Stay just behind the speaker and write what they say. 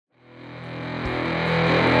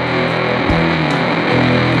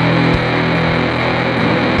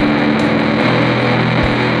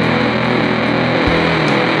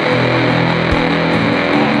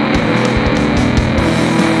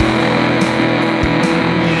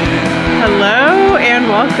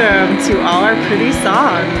welcome to All Our Pretty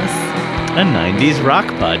Songs, a 90s rock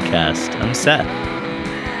podcast. I'm Seth.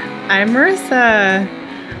 I'm Marissa.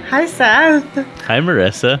 Hi, Seth. Hi,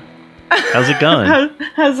 Marissa. How's it going?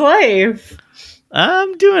 How's life?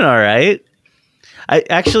 I'm doing all right. I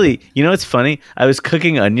actually, you know what's funny? I was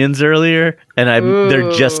cooking onions earlier, and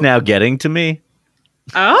they're just now getting to me.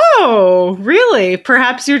 Oh, really?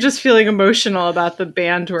 Perhaps you're just feeling emotional about the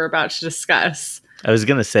band we're about to discuss. I was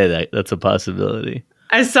going to say that. That's a possibility.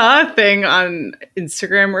 I saw a thing on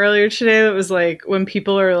Instagram earlier today that was like, when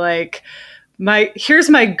people are like, here's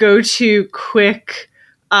my go-to quick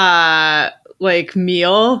like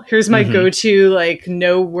meal. Here's my go-to like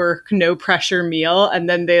no work, no pressure meal. And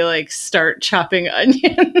then they like start chopping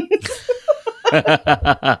onions.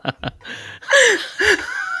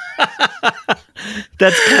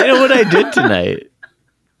 That's kind of what I did tonight.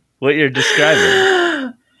 What you're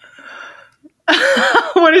describing.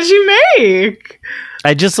 What did you make?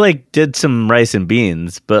 I just like did some rice and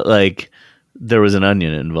beans, but like there was an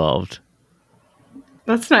onion involved.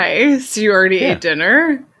 That's nice. You already ate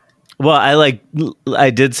dinner? Well, I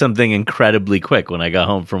did something incredibly quick when I got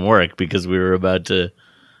home from work because we were about to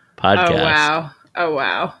podcast. Oh,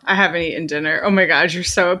 wow. I haven't eaten dinner. Oh, my God. You're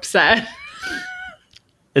so upset.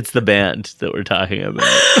 It's the band that we're talking about.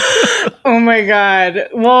 Oh, my God.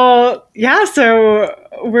 Well, yeah. So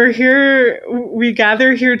we're here. We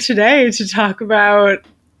gather here today to talk about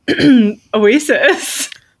Oasis.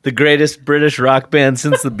 The greatest British rock band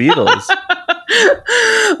since the Beatles.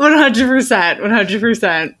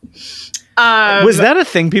 100%. Was that a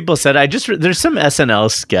thing people said? There's some SNL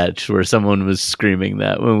sketch where someone was screaming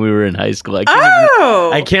that when we were in high school.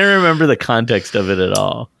 I can't remember the context of it at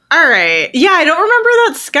all. All right. Yeah, I don't remember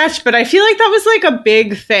that sketch, but I feel like that was like a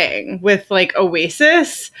big thing with like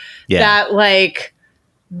Oasis. Yeah. That like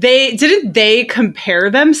they compare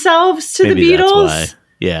themselves to the Beatles. That's why.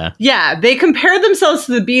 Yeah. Yeah, they compared themselves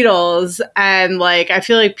to the Beatles, and like I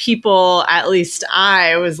feel like people, at least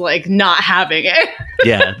I, was like not having it.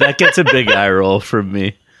 Yeah, that gets a big eye roll from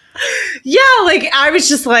me. Yeah, like I was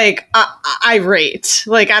just like irate.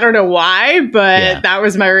 Like I don't know why, but that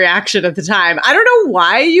was my reaction at the time. I don't know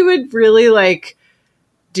why you would really like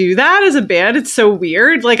do that as a band. It's so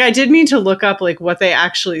weird. Like I did mean to look up like what they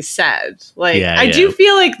actually said. Like I do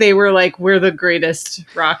feel like they were like, we're the greatest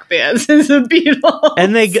rock band since the Beatles.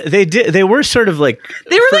 And they were sort of like,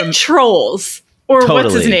 they were like trolls, or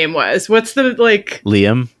what's his name was. What's the like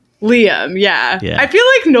Liam, yeah. I feel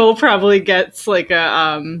like Noel probably gets like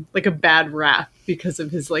a bad rap because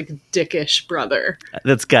of his like dickish brother.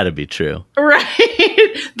 That's got to be true.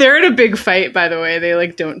 Right. They're in a big fight, by the way. They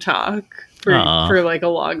like don't talk for like a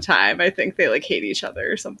long time. I think they like hate each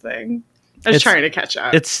other or something. I was trying to catch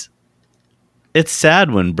up. It's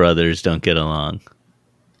sad when brothers don't get along.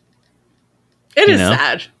 It is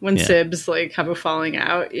sad when sibs like have a falling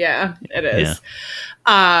out. Yeah, it is.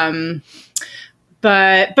 Yeah.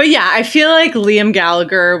 But yeah, I feel like Liam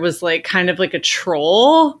Gallagher was like kind of like a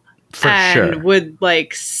troll. And would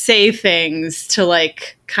like say things to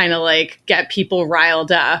like kind of like get people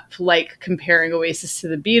riled up, like comparing Oasis to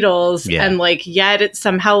the Beatles. Yeah. And like yet it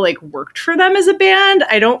somehow like worked for them as a band.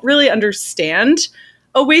 I don't really understand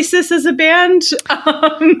Oasis as a band.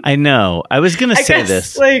 I know. I was gonna say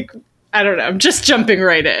this. Like, I don't know. I'm just jumping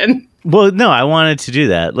right in. Well, no, I wanted to do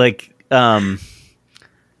that. Like,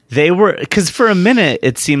 they were, because for a minute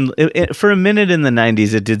it seemed, for a minute in the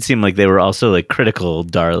 90s, it did seem like they were also like critical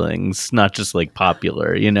darlings, not just like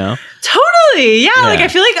popular, you know? Totally, yeah. Like I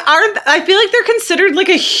feel like they're considered like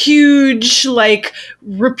a huge, like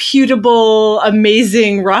reputable,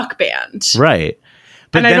 amazing rock band, right?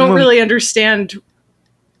 But I don't really understand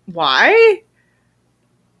why.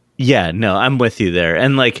 Yeah, no, I'm with you there.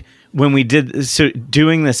 And like when we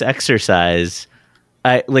doing this exercise,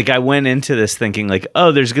 I went into this thinking like,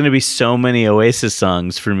 oh, there's going to be so many Oasis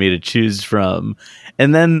songs for me to choose from.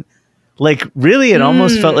 And then like really it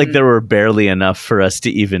almost felt like there were barely enough for us to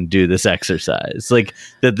even do this exercise. Like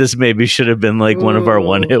that this maybe should have been like one of our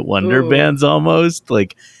one-hit wonder bands almost.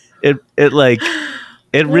 Like it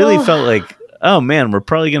really felt like, oh man, we're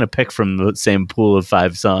probably going to pick from the same pool of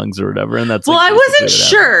 5 songs or whatever. And that's I wasn't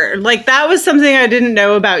sure. Like that was something I didn't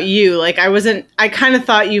know about you. Like I kind of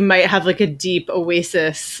thought you might have like a deep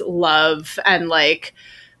Oasis love and like,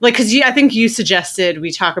 cause I think you suggested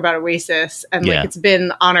we talk about Oasis and like, it's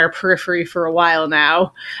been on our periphery for a while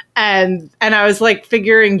now. And I was like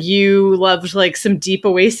figuring you loved like some deep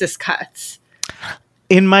Oasis cuts.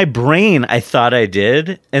 In my brain, I thought I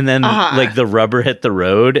did. And then like the rubber hit the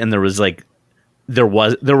road and there was like there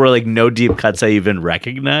were like no deep cuts I even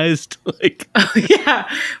recognized. Like, oh, yeah,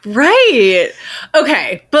 right.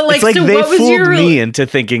 Okay, but like, it's like so they what was fooled your me into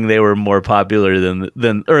thinking they were more popular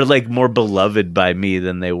than or like more beloved by me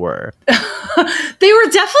than they were. They were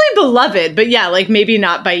definitely beloved, but yeah, like maybe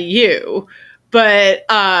not by you. But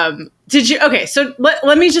did you? Okay, so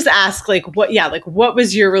let me just ask, like, what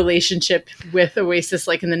was your relationship with Oasis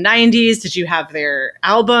like in the 90s? Did you have their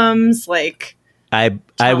albums? Like, I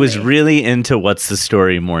was really into What's the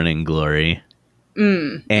Story, Morning Glory,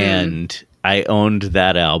 and I owned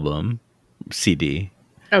that album CD.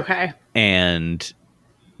 Okay,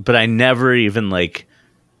 but I never even like,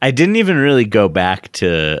 I didn't even really go back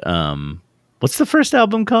to what's the first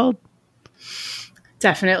album called?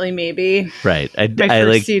 Definitely Maybe. Right. My first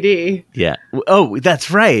like CD. Yeah. Oh, that's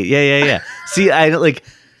right. Yeah. See, I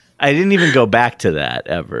didn't even go back to that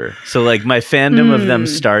ever. So like my fandom of them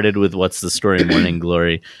started with What's the Story, Morning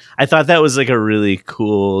Glory. I thought that was like a really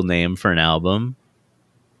cool name for an album.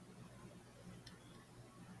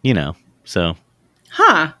 You know, so.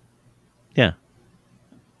 Huh. Yeah. Okay.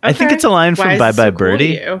 I think it's a line from Bye Bye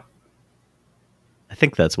Birdie. Cool, I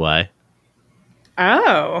think that's why.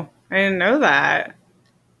 Oh, I didn't know that.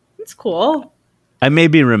 That's cool. I may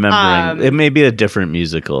be remembering. It may be a different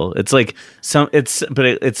musical. It's like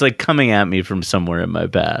it's like coming at me from somewhere in my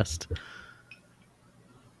past.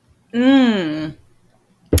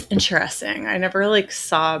 Interesting. I never like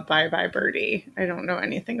saw Bye Bye Birdie. I don't know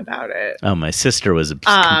anything about it. Oh, my sister was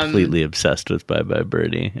completely obsessed with Bye Bye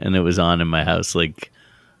Birdie, and it was on in my house like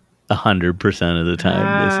 100% of the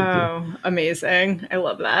time, basically. Amazing. I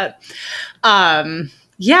love that.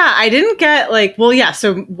 Yeah, I didn't get like, well, yeah.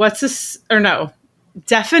 So what's this? Or no,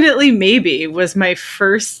 Definitely Maybe was my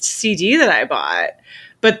first CD that I bought.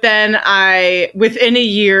 But then I, within a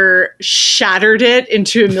year, shattered it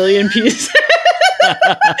into a million pieces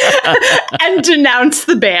and denounced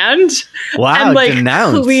the band. Wow, and like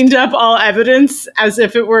denounced. Cleaned up all evidence as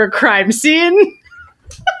if it were a crime scene.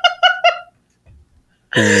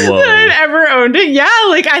 Whoa. That I'd ever owned it. Yeah,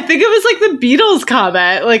 like I think it was like the Beatles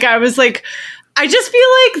comment. Like I was like, I just feel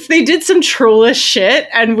like they did some trollish shit,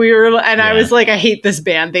 and I was like, I hate this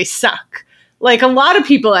band. They suck. Like a lot of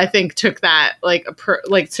people, I think, took that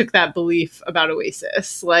took that belief about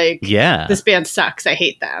Oasis. Like, yeah, this band sucks. I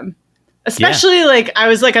hate them. Especially like I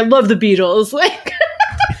was like, I love the Beatles. Like,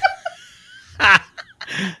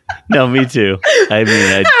 no, me too. I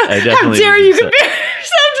mean, I definitely. How dare you compare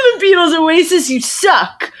yourself to the Beatles? Oasis, you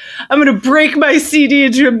suck. I'm gonna break my CD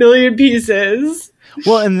into a million pieces.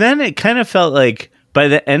 Well, and then it kind of felt like by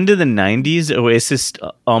the end of the 90s, Oasis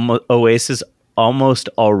almost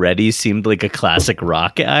already seemed like a classic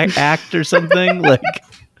rock act or something. like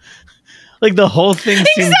the whole thing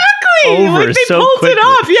seemed over like they so pulled quickly. It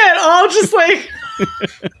off. Yeah, it all just like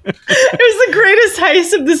it was the greatest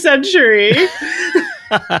heist of the century.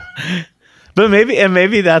 But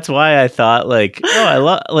maybe that's why I thought like, oh, I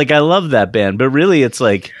love that band, but really it's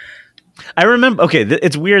like I remember. Okay,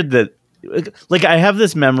 it's weird that. Like I have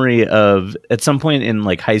this memory of at some point in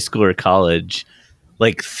like high school or college,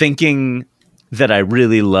 like thinking that I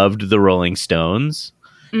really loved the Rolling Stones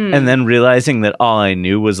and then realizing that all I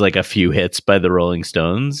knew was like a few hits by the Rolling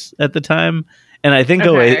Stones at the time. And I think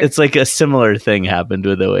it's like a similar thing happened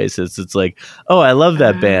with Oasis. It's like, oh, I love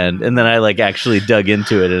that band. And then I like actually dug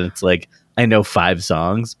into it and it's like, I know 5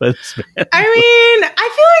 songs by this band. I mean, I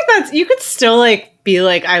feel like you could still like be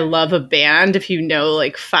like, I love a band if you know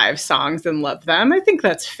like 5 songs and love them. I think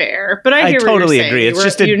that's fair. But I totally agree. It's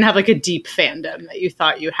just you didn't have like a deep fandom that you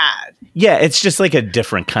thought you had. Yeah, it's just like a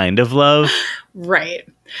different kind of love. Right.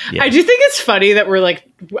 Yeah. I do think it's funny that we're like,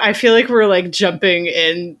 I feel like we're like jumping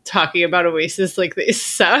in talking about Oasis like they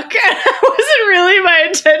suck. That wasn't really my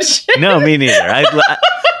intention. No, me neither. I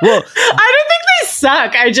don't think they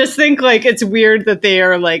suck. I just think like it's weird that they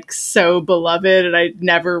are like so beloved, and I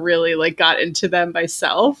never really like got into them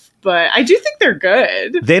myself. But I do think they're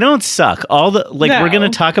good. They don't suck. We're going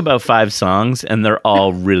to talk about 5 songs, and they're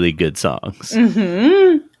all really good songs.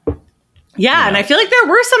 Mm-hmm. Yeah, and I feel like there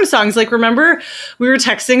were some songs, like, remember we were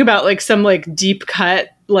texting about, like, some, like, deep cut,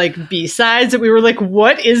 like, B-sides that we were like,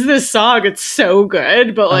 what is this song? It's so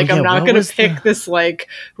good, but, like, I'm not going to pick this, like,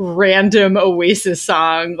 random Oasis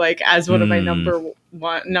song, like, as one of my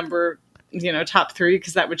top 3,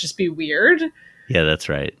 because that would just be weird. Yeah, that's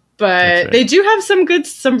right. But they do have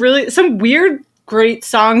some weird, great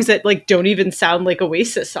songs that like don't even sound like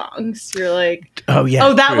Oasis songs. You're like, oh yeah,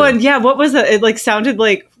 oh that one, yeah. What was it? It like sounded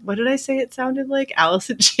like, what did I say? It sounded like Alice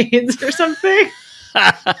in Chains or something.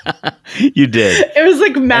 You did. It was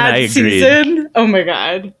like Mad Season. Oh my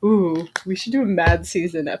god. Ooh, we should do a Mad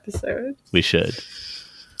Season episode. We should.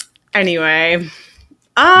 Anyway,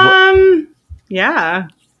 yeah.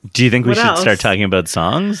 Do you think we should start talking about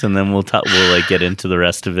songs, and then we'll like get into the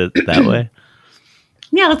rest of it that way?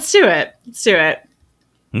 Yeah, let's do it.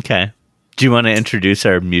 Okay. Do you want to introduce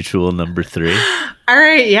our mutual number 3? All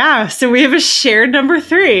right, yeah. So we have a shared number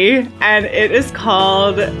 3, and it is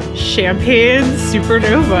called Champagne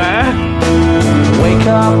Supernova. Wake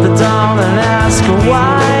up the dawn and ask her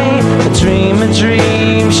why. A dream,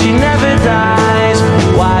 she never dies.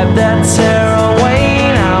 Wipe that tear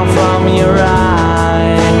away now from your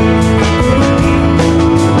eye.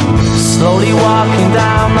 Slowly walking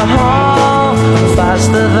down the hall,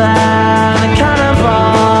 faster than a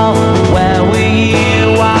cannonball. Where were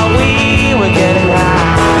you while we were getting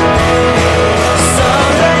high?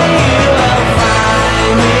 Someday you will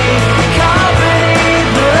find me caught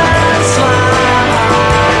beneath the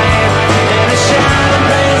landslide in a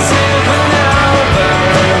champagne supernova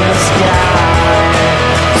in the sky.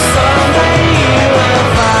 Someday you will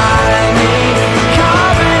find me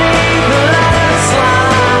caught beneath the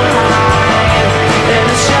landslide in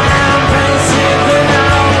a champagne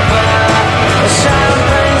supernova, a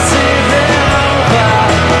champagne supernova.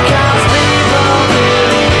 'Cause people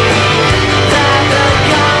believe that they're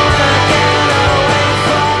gonna get away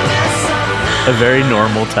from the sun. A very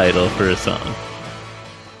normal title for a song.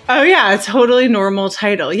 Oh yeah, a totally normal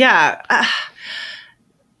title. Yeah.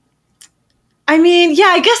 I mean, yeah,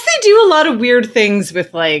 I guess they do a lot of weird things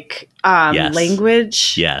with like Yes.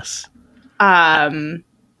 language. Yes.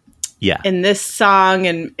 Yeah. In this song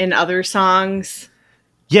and in other songs.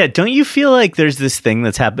 Yeah, don't you feel like there's this thing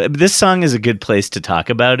that's happened? This song is a good place to talk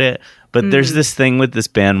about it, but there's this thing with this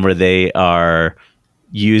band where they are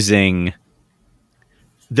they're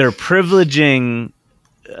privileging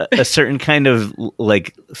a certain kind of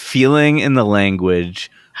like feeling in the language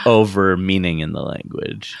over meaning in the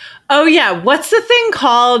language. Oh yeah, what's the thing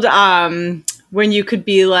called when you could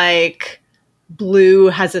be like blue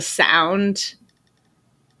has a sound?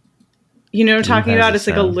 You know what I'm talking about? It's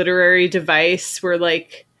like a literary device where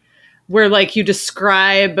you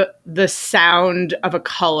describe the sound of a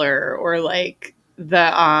color or like the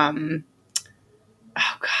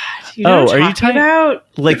oh god, you know what I'm talking about?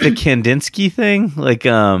 Like the Kandinsky thing, like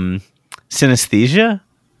synesthesia?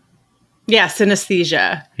 Yeah,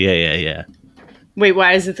 synesthesia. Yeah. Wait,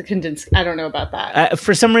 why is it the Kandinsky? I don't know about that.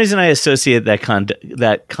 For some reason, I associate that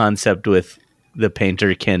concept with the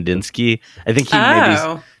painter Kandinsky. I think he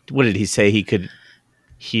maybe. What did he say? He could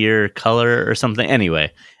hear color or something.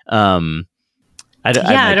 Anyway, I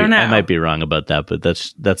don't know. I might be wrong about that, but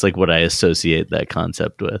that's like what I associate that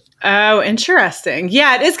concept with. Oh, interesting.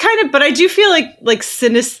 Yeah, it is kind of, but I do feel like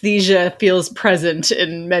synesthesia feels present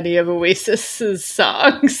in many of Oasis's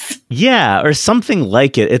songs. Yeah, or something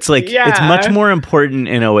like it. It's like it's much more important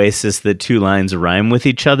in Oasis that 2 lines rhyme with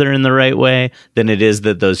each other in the right way than it is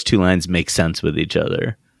that those 2 lines make sense with each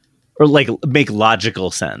other or like make logical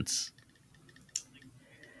sense.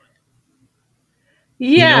 Yeah,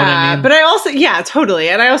 you know what I mean? But I also, totally.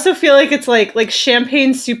 And I also feel like it's like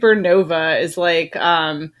Champagne Supernova is like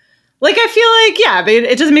I feel like,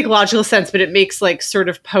 it doesn't make logical sense, but it makes like sort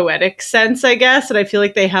of poetic sense, I guess. And I feel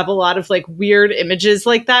like they have a lot of like weird images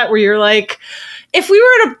like that where you're like, if we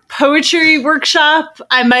were at a poetry workshop,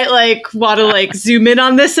 I might like want to like zoom in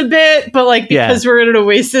on this a bit. But like, because we're in an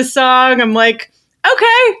Oasis song, I'm like,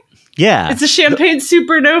 okay. Yeah. It's a champagne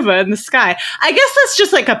supernova in the sky. I guess that's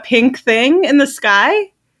just like a pink thing in the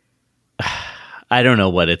sky. I don't know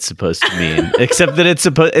what it's supposed to mean, except that it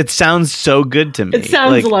sounds so good to me. It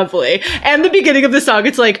sounds lovely. And the beginning of the song,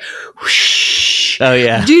 it's like, whoosh. Oh,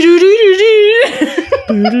 yeah.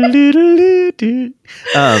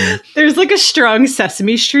 There's like a strong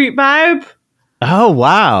Sesame Street vibe. Oh,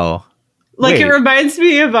 wow. Like it reminds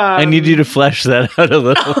me of... I need you to flesh that out a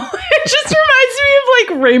little. It just reminds me of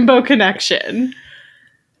like Rainbow Connection.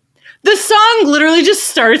 The song literally just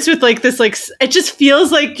starts with like this, like, it just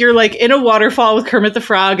feels like you're like in a waterfall with Kermit the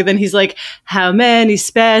Frog. And then he's like, how many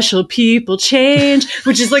special people change?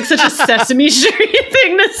 Which is like such a Sesame Street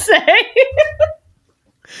thing to say.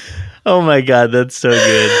 Oh my God, that's so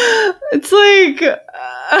good. It's like,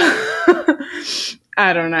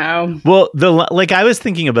 I don't know. Well, I was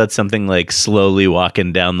thinking about something like slowly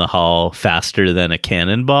walking down the hall faster than a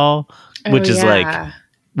cannonball, which is like,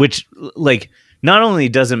 not only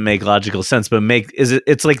doesn't make logical sense, but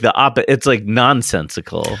it's like the opposite. It's like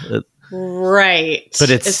nonsensical. Right. But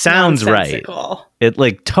it sounds right. It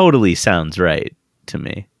like totally sounds right to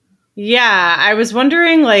me. Yeah. I was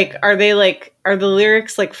wondering, like, are the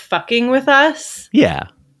lyrics like fucking with us? Yeah.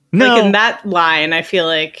 No. Like in that line, I feel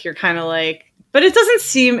like you're kind of like, but it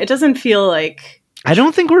doesn't feel like. I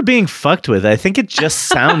don't think we're being fucked with. I think it just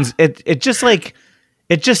sounds it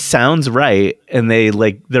just sounds right, and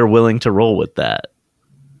they're willing to roll with that.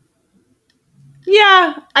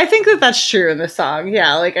 Yeah, I think that's true in the song.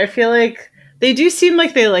 Yeah, like I feel like they do seem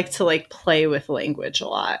like they like to like play with language a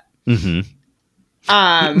lot. Mm-hmm.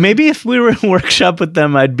 Maybe if we were in workshop with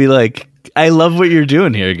them, I'd be like, I love what you're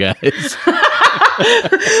doing here, guys.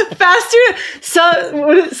 Faster,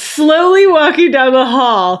 so slowly walking down the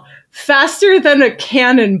hall, faster than a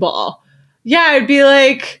cannonball. Yeah, I'd be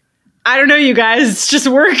like, I don't know, you guys, it's just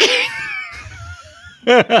working.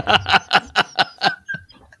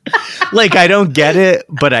 Like, I don't get it,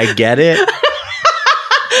 but I get it.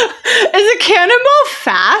 Is a cannonball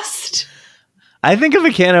fast? I think of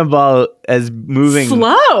a cannonball as moving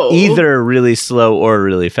slow, either really slow or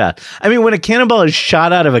really fast. I mean, when a cannonball is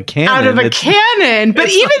shot out of a cannon, but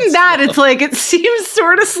even that, it's like it seems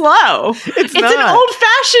sort of slow. It's an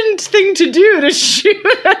old-fashioned thing to do to shoot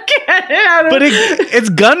a cannon out of. But it's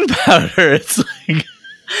gunpowder. It's like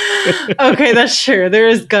okay, that's true. There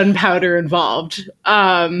is gunpowder involved.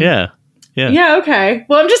 Yeah. Okay.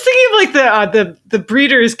 Well, I'm just thinking of like the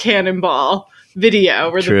Breeders' Cannonball video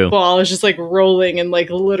where the ball is just like rolling in like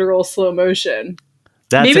literal slow motion.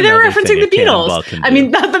 Maybe they were referencing the Beatles. I mean,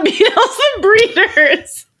 not the Beatles, the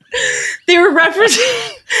Breeders. They were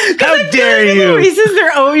referencing. How dare you? Oasis,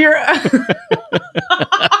 they're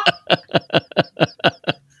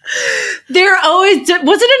always.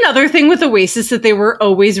 Was it another thing with Oasis that they were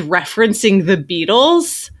always referencing the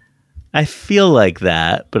Beatles? I feel like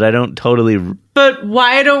that, but I don't totally. But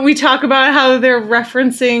why don't we talk about how they're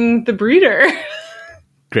referencing the Breeder?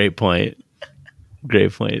 Great point.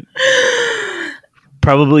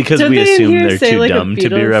 Probably because we assume they're too like dumb to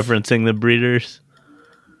be referencing the Breeders.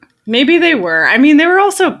 Maybe they were. I mean, they were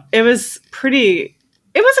also. It was a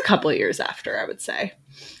couple of years after, I would say.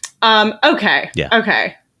 Okay. Yeah.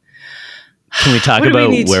 Okay. Can we talk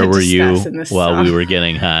about where were you while we were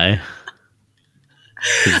getting high?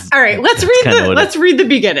 All right, let's read the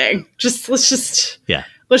beginning.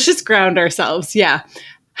 Let's just ground ourselves. Yeah.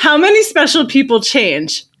 How many special people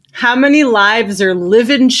change? How many lives are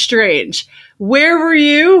living strange? Where were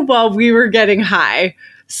you while we were getting high?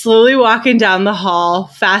 Slowly walking down the hall,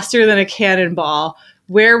 faster than a cannonball.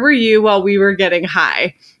 Where were you while we were getting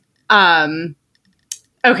high?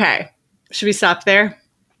 Okay. Should we stop there?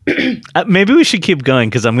 Maybe we should keep going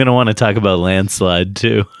because I'm going to want to talk about Landslide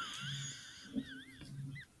too.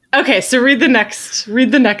 Okay, so read the next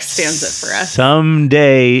stanza for us.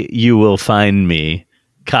 Someday you will find me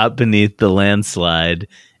caught beneath the landslide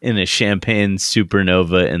in a champagne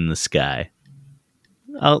supernova in the sky.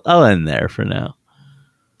 I'll end there for now.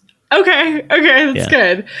 Okay, that's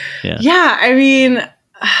good. Yeah, I mean,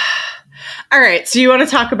 all right, so you want to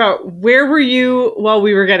talk about where were you while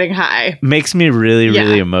we were getting high? Makes me really,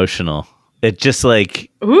 really emotional. It just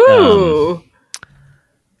like, ooh,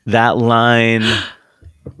 that line.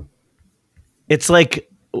 It's like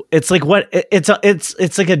what it's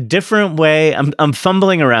like a different way. I'm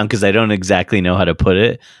fumbling around because I don't exactly know how to put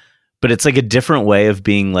it, but it's like a different way of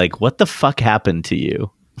being like, what the fuck happened to you?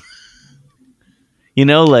 You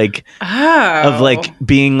know, like of like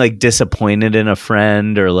being like disappointed in a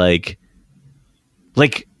friend or like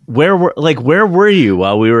where were you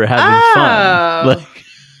while we were having fun? Like,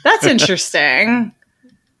 that's interesting.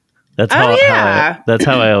 That's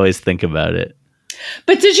how I always think about it.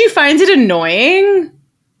 But did you find it annoying?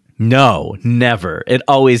 No, never. It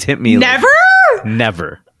always hit me. Never?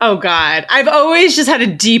 Never. Oh, God. I've always just had a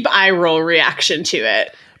deep eye roll reaction to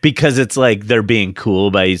it. Because it's like they're being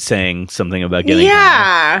cool by saying something about getting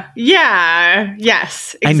high. Yeah.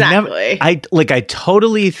 Yes, exactly. I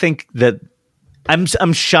totally think that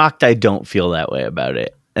I'm shocked I don't feel that way about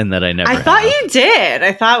it and that I never have. Thought you did.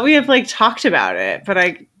 I thought we have like talked about it, but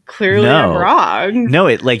I clearly am wrong. No,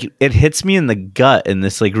 it hits me in the gut in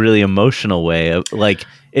this like really emotional way of like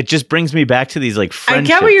it just brings me back to these like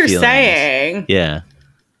friendship I get what you're feelings. saying. Yeah.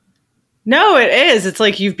 No, it is. It's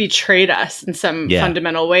like you've betrayed us in some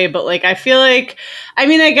fundamental way, but like I feel like I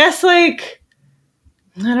guess like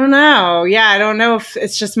I don't know. Yeah, I don't know if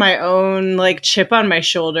it's just my own like chip on my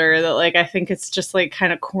shoulder that like I think it's just like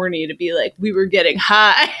kind of corny to be like we were getting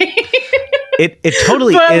high. It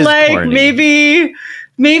totally but is like corny.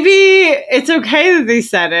 Maybe it's okay that they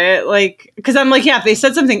said it, like, because I'm like, yeah, if they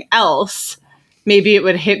said something else, maybe it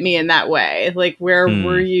would hit me in that way. Like, where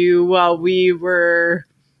were you while we were,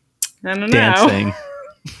 I don't know. Dancing.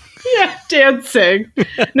 Yeah, dancing.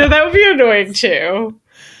 No, that would be annoying too.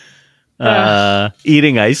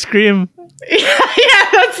 Eating ice cream? Yeah,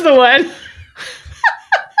 that's the one.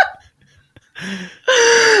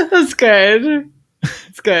 That's good.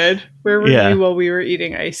 It's good. Where were you while we were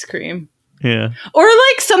eating ice cream? Yeah. Or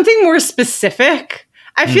like something more specific.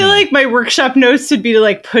 I feel like my workshop notes would be to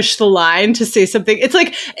like push the line to say something. It's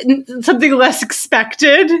like something less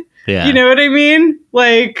expected. Yeah. You know what I mean?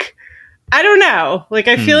 Like, I don't know. Like,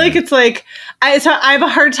 I feel like it's like, I have a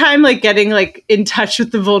hard time like getting like in touch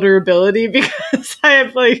with the vulnerability because I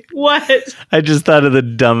have like, what? I just thought of the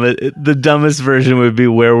dumbest version would be,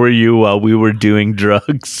 where were you while we were doing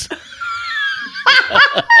drugs?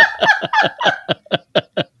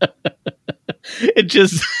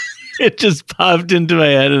 It just popped into my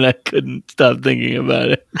head and I couldn't stop thinking about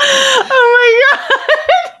it. Oh my God.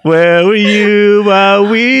 Where were you while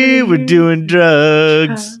we were doing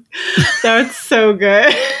drugs? That's so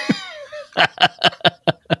good.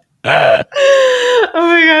 Oh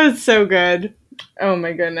my God, it's so good. Oh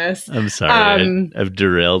my goodness. I'm sorry. I've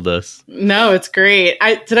derailed us. No, it's great.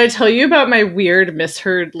 Did I tell you about my weird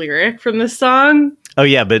misheard lyric from this song? Oh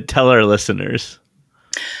yeah, but tell our listeners.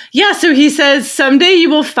 Yeah, so he says, someday you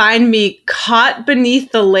will find me caught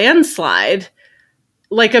beneath the landslide.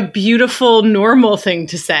 Like a beautiful, normal thing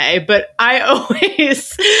to say. But I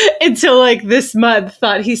always, until like this month,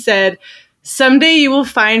 thought he said, someday you will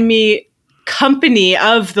find me company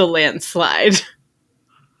of the landslide.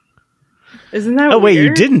 Isn't that weird? Oh, wait,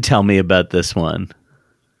 you didn't tell me about this one.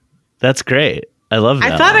 That's great. I love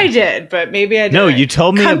that. I thought I did, but maybe I didn't. No, you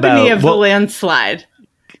told me company of the landslide.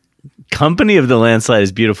 Company of the landslide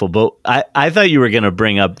is beautiful, but I thought you were going to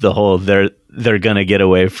bring up the whole they're going to get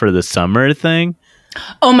away for the summer thing.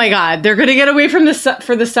 Oh my God, they're going to get away from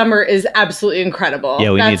for the summer is absolutely incredible.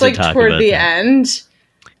 Yeah, we need to talk toward about the that. end.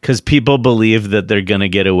 Because people believe that they're going to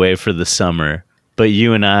get away for the summer, but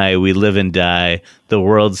you and I, we live and die. The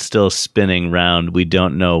world's still spinning round. We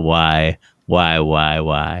don't know why.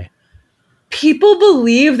 Why? People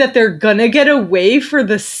believe that they're going to get away for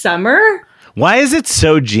the summer? Why is it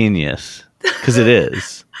so genius? Because it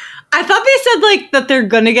is. I thought they said like that they're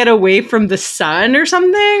going to get away from the sun or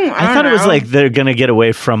something. I thought it was like they're going to get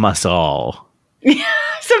away from us all.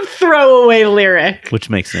 Some throwaway lyric. Which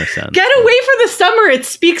makes no sense. Get away for the summer. It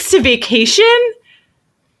speaks to vacation.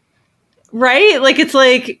 Right? Like it's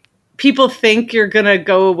like people think you're going to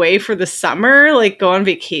go away for the summer, like go on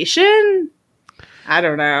vacation. I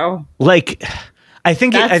don't know. Like, I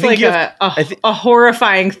think a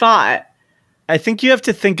horrifying thought. I think you have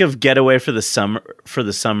to think of get away for the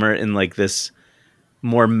summer in like this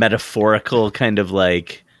more metaphorical kind of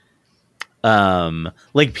like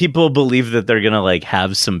people believe that they're gonna like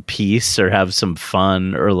have some peace or have some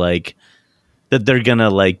fun or like that they're gonna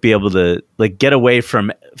like be able to like get away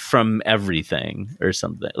from everything or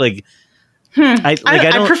something. Like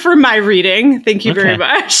I prefer my reading. Thank you very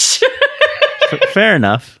much. Fair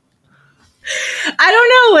enough. I don't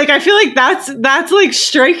know. Like, I feel like that's like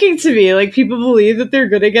striking to me. Like, people believe that they're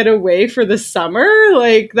going to get away for the summer.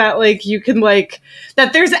 Like that, like you can like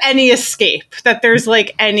that there's any escape, that there's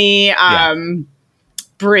like any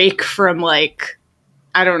break from like,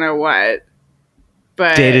 I don't know what,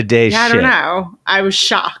 but day-to-day shit. I don't know. I was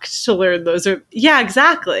shocked to learn those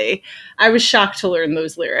exactly. I was shocked to learn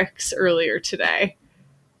those lyrics earlier today.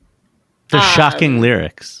 They're shocking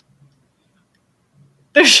lyrics.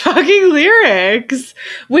 They're shocking lyrics.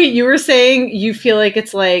 Wait, you were saying you feel like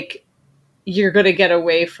it's like you're going to get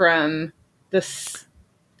away from this.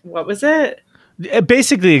 What was it?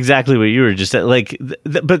 Basically exactly what you were just saying. Like,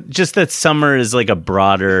 but just that summer is like a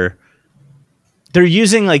broader. They're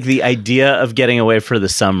using like the idea of getting away for the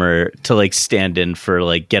summer to like stand in for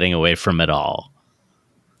like getting away from it all.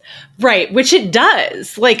 Right, which it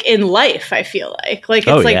does, like in life, I feel like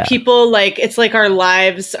it's people like, it's like our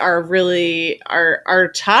lives are really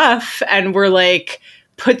are tough and we're like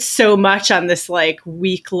put so much on this like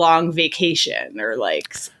week-long vacation or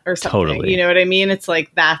something. Totally. You know what I mean? It's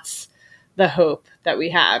like, that's the hope that we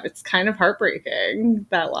have. It's kind of heartbreaking,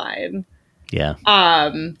 that line. Yeah.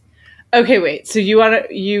 Okay, wait. So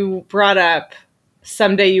you brought up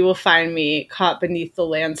someday you will find me caught beneath the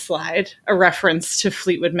landslide, a reference to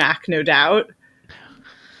Fleetwood Mac, no doubt.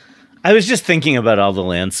 I was just thinking about all the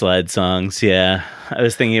landslide songs. Yeah. I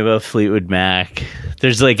was thinking about Fleetwood Mac.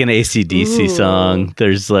 There's like an AC/DC song.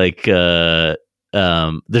 There's like, there's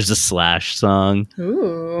a Slash song.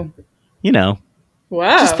 Ooh. You know.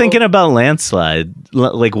 Wow. Just thinking about landslide.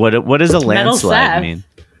 Like what does a landslide mean?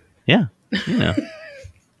 Yeah. You know.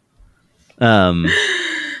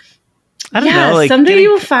 I don't know. Like someday you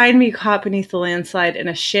will find me caught beneath the landslide in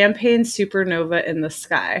a champagne supernova in the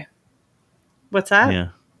sky. What's that? Yeah.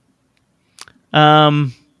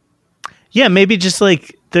 Yeah, maybe just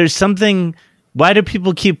like there's something. Why do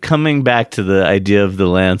people keep coming back to the idea of the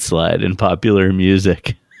landslide in popular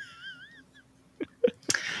music?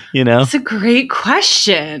 You know? It's a great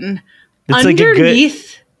question. It's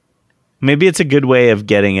Underneath... maybe it's a good way of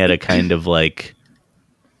getting at a kind of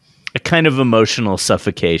emotional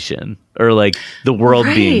suffocation or like the world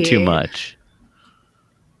being too much.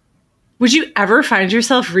 Would you ever find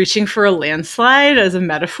yourself reaching for a landslide as a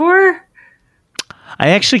metaphor? I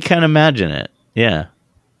actually can't imagine it. Yeah.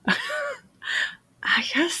 I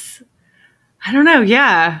guess. I don't know.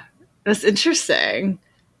 Yeah. That's interesting.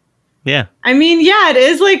 Yeah. I mean, yeah, it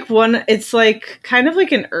is like it's like kind of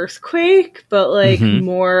like an earthquake, but like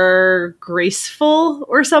more graceful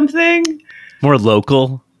or something. More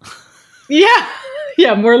local. Yeah.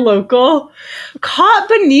 Yeah, more local. Caught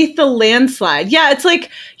beneath the landslide. Yeah, it's like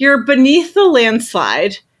you're beneath the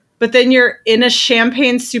landslide, but then you're in a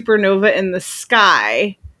champagne supernova in the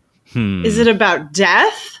sky. Is it about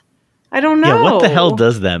death? I don't know. Yeah, what the hell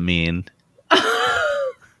does that mean?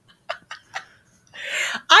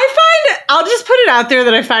 I'll just put it out there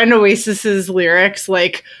that I find Oasis's lyrics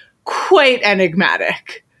like quite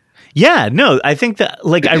enigmatic. Yeah, no, I think that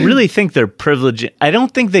like I really think they're privileged. I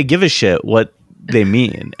don't think they give a shit what they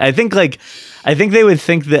mean. I think they would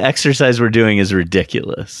think the exercise we're doing is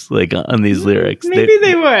ridiculous, like on these lyrics. Maybe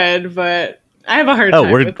they would, but I have a hard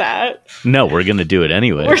time with that. No, we're gonna do it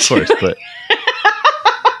anyway, of course. But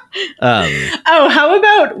how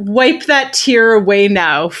about wipe that tear away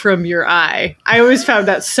now from your eye? I always found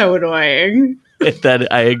that so annoying.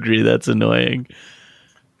 That I agree, that's annoying.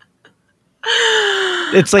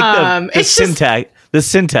 It's like the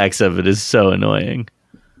syntax of it is so annoying.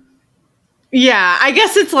 Yeah, I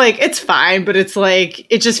guess it's like, it's fine, but it's like,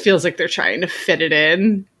 it just feels like they're trying to fit it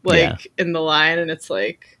in, in the line, and it's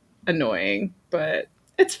like annoying, but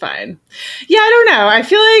it's fine. Yeah, I don't know. I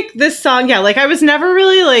feel like this song, like I was never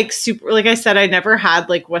really like super, like I said, I never had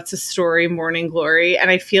like What's a Story, Morning Glory, and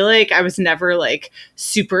I feel like I was never like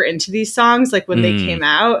super into these songs like when they came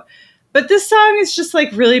out. But this song is just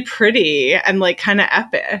like really pretty and like kind of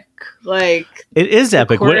epic. Like it is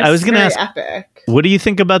epic. What I was going to ask, epic. What do you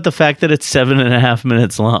think about the fact that it's 7.5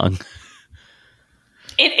 minutes long?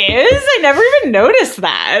 It is? I never even noticed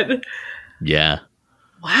that. Yeah.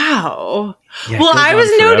 Wow. Yeah, well, I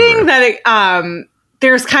was noting that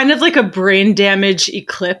there's kind of like a brain damage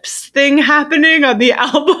eclipse thing happening on the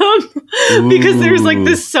album because there's like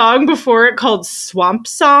this song before it called Swamp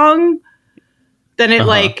Song. Then it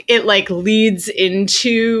like leads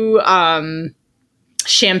into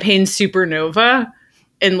Champagne Supernova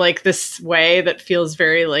in like this way that feels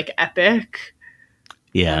very like epic.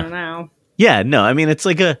 Yeah. I don't know. Yeah, no, I mean it's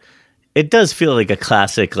like it does feel like a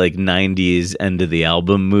classic like 90s end of the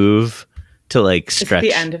album move to like stretch.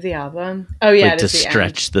 It's the end of the album. Oh yeah, like to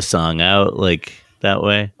stretch the song out like that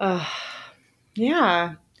way.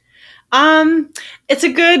 Yeah. It's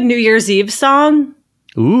a good New Year's Eve song.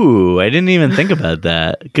 Ooh, I didn't even think about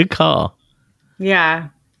that. Good call. Yeah.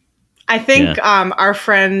 I think our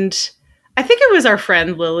friend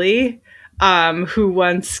Lily, who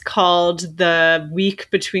once called the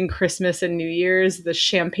week between Christmas and New Year's the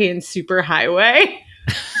Champagne Superhighway.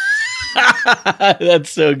 That's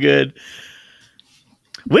so good.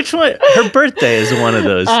 Which one? Her birthday is one of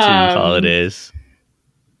those two holidays.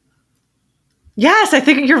 Yes, I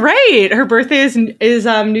think you're right. Her birthday is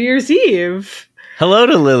New Year's Eve. Hello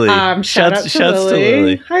to Lily. Shouts to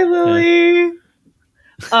Lily. Hi, Lily.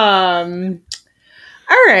 Yeah.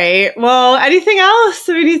 All right. Well, anything else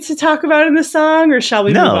that we need to talk about in the song, or shall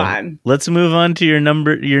we move on? Let's move on to your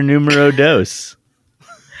numero dos.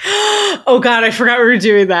 Oh God, I forgot we were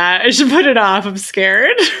doing that. I should put it off. I'm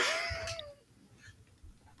scared.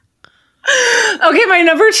 Okay, my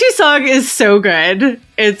number 2 song is so good.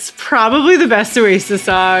 It's probably the best Oasis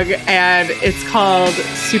song, and it's called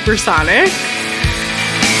Supersonic.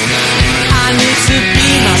 I need to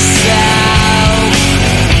be myself.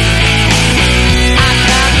 I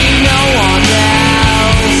can't be no one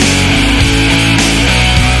else.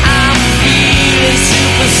 I'm feeling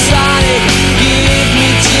supersonic. Give me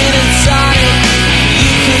gin and tonic.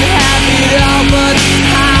 You can have it all, but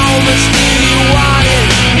how much do you want it?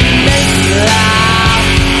 Make it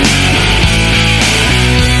loud.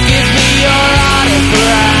 Give me your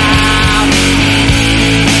autograph.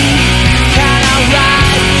 Can I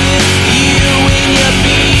ride with you in your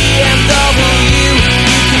BMW?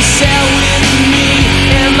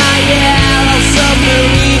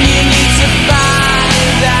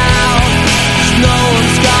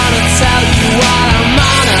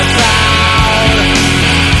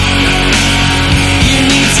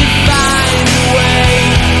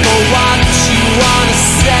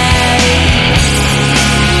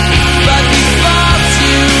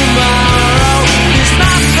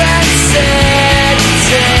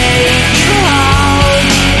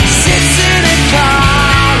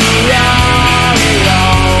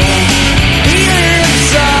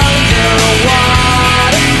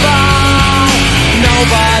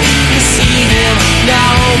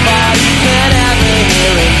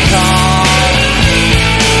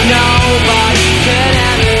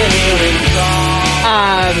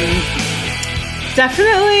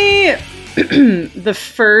 the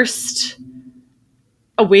first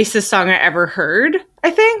Oasis song I ever heard,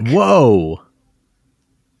 I think. Whoa.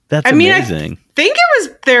 That's amazing. I think it was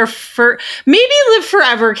their first. Maybe Live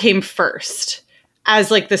Forever came first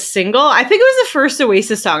as like the single. I think it was the first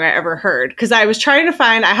Oasis song I ever heard because I was trying to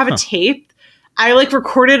find. I have a tape. I like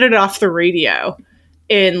recorded it off the radio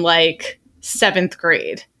in like 7th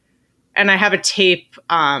grade, and I have a tape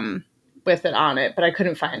with it on it, but I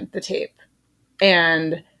couldn't find the tape.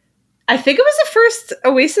 And I think it was the first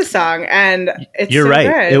Oasis song, and it's You're so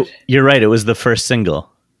right. good. You're right. It was the first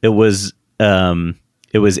single. It was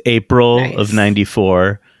April of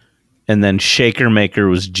 94, and then Shaker Maker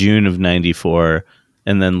was June of 94,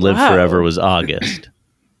 and then Live Forever was August.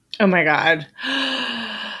 Oh my God.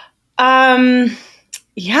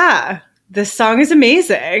 Yeah, this song is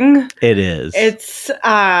amazing. It is. It's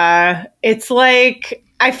like,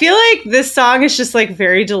 I feel like this song is just like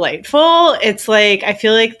very delightful. It's like, I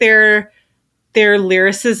feel like their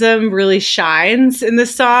lyricism really shines in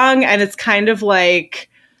this song, and it's kind of like,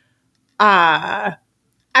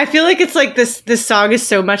 I feel like it's like this song is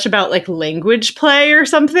so much about like language play or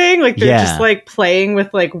something. Like they're just like playing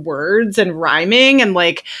with like words and rhyming. And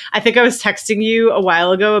like, I think I was texting you a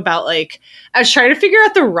while ago about like, I was trying to figure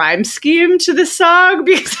out the rhyme scheme to this song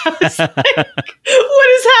because I was like, what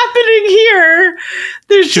is happening here?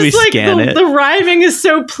 There's Should just like the rhyming is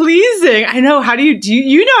so pleasing. I know. How do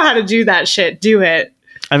you know how to do that shit? Do it.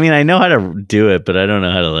 I mean, I know how to do it, but I don't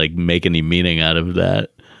know how to like make any meaning out of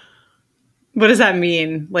that. What does that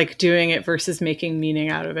mean? Like doing it versus making meaning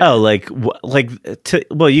out of it? Oh,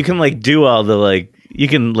 well, you can like do all the like, you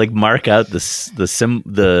can like mark out the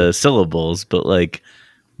syllables, but like,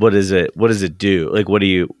 what does it do? Like,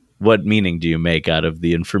 what meaning do you make out of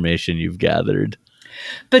the information you've gathered?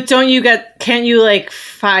 But can't you like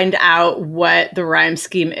find out what the rhyme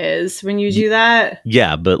scheme is when you do that?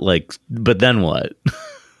 Yeah, but then what?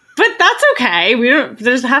 But that's okay.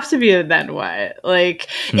 There's have to be a then what. Like,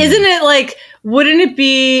 isn't it like, wouldn't it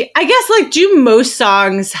be, I guess, like, do most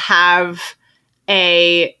songs have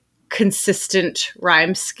a consistent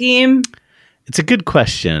rhyme scheme? It's a good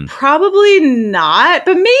question. Probably not,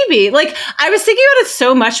 but maybe. Like, I was thinking about it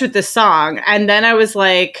so much with this song, and then I was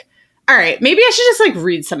like, all right, maybe I should just like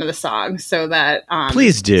read some of the songs so that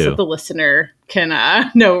please do, so the listener can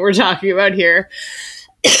know what we're talking about here.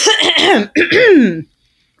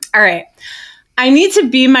 All right. I need to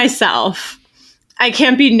be myself. I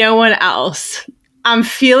can't be no one else. I'm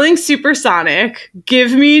feeling supersonic.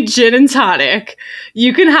 Give me gin and tonic.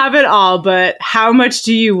 You can have it all, but how much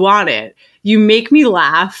do you want it? You make me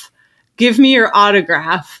laugh. Give me your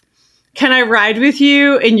autograph. Can I ride with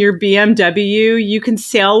you in your BMW? You can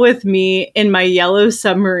sail with me in my yellow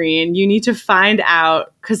submarine. You need to find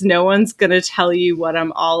out because no one's going to tell you what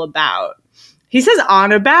I'm all about. He says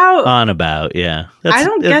on about? On about, yeah. I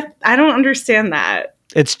don't understand that.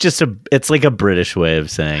 It's like a British way of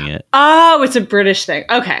saying it. Oh, it's a British thing.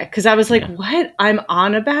 Okay. Because I was like, what? I'm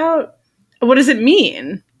on about? What does it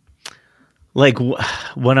mean? Like,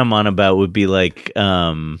 what I'm on about would be like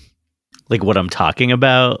what I'm talking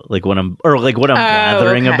about, like what I'm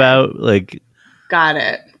blathering about. Like, got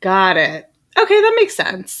it. Okay, that makes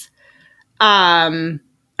sense. Oh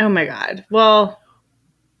my God. Well,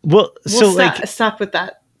 so stop with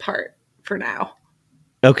that part for now.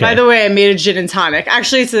 Okay. By the way, I made a gin and tonic.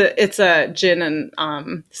 Actually, it's a gin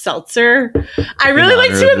and seltzer. I really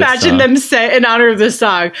like to imagine them say in honor of this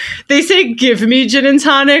song. They say "Give me gin and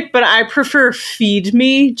tonic," but I prefer "Feed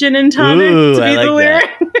me gin and tonic" to be the lyric.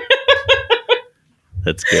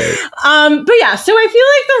 That's good. But yeah, so I feel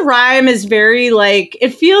like the rhyme is very like,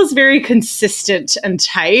 it feels very consistent and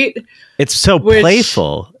tight. It's so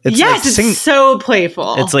playful. It's so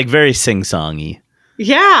playful. It's like very sing-songy.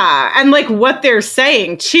 Yeah, and like what they're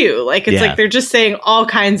saying too. Like it's like they're just saying all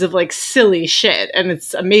kinds of like silly shit, and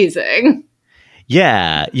it's amazing.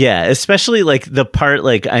 Yeah, especially like the part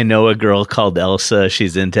like I know a girl called Elsa.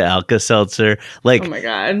 She's into Alka-Seltzer. Like, oh my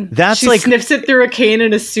God, she like sniffs it through a cane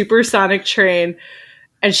in a supersonic train.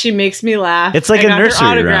 And she makes me laugh. It's like a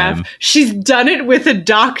nursery rhyme. She's done it with a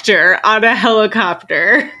doctor on a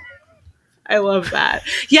helicopter. I love that.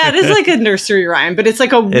 Yeah, it is like a nursery rhyme, but it's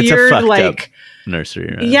like a weird, like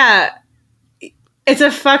nursery rhyme. Yeah, it's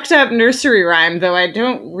a fucked up nursery rhyme, though I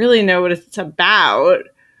don't really know what it's about.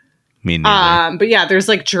 Me neither. But yeah, there's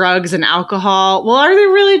like drugs and alcohol. Well, are there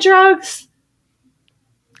really drugs?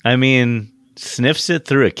 I mean, sniffs it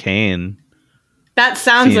through a cane. That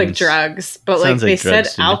sounds like drugs, but like they said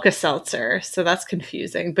Alka-Seltzer, so that's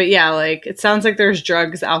confusing. But yeah, like it sounds like there's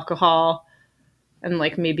drugs, alcohol, and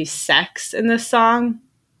like maybe sex in this song.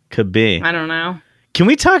 Could be. I don't know. Can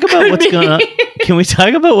we talk about what's going on? Can we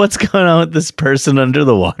talk about what's going on with this person under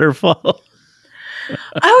the waterfall?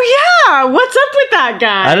 Oh, yeah. What's up with that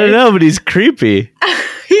guy? I don't know, but he's creepy.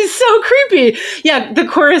 He's so creepy. Yeah, the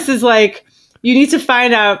chorus is like, you need to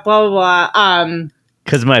find out, blah, blah, blah.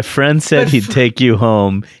 Because my friend said he'd take you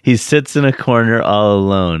home. He sits in a corner all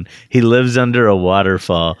alone. He lives under a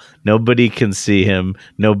waterfall. Nobody can see him.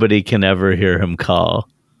 Nobody can ever hear him call.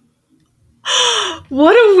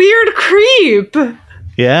 What a weird creep.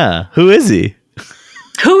 Yeah. Who is he?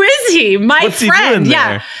 Who is he? What's friend. He doing yeah.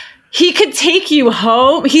 there? He could take you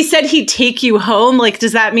home. He said he'd take you home. Like,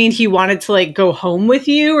 does that mean he wanted to like go home with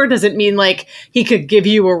you? Or does it mean like he could give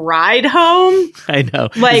you a ride home? I know.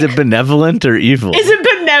 Like, is it benevolent or evil? Is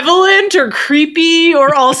it benevolent or creepy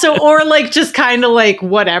or also, or like just kind of like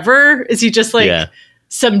whatever? Is he just like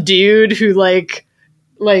some dude who like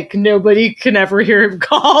nobody can ever hear him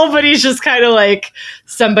call, but he's just kind of like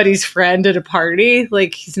somebody's friend at a party?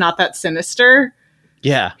 Like he's not that sinister.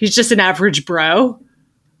 Yeah. He's just an average bro.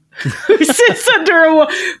 Who sits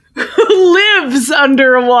who lives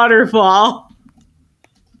under a waterfall.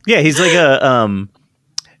 Yeah, he's like a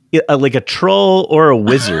troll or a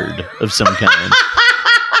wizard of some kind. I'm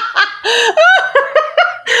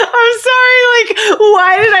sorry, like,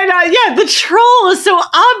 why did I not? Yeah, the troll is so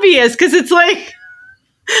obvious because it's like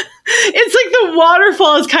the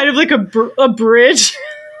waterfall is kind of like a bridge.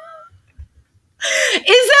 Is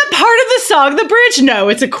that part of the song, the bridge? No,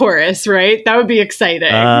 it's a chorus, right? That would be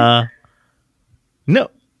exciting. No.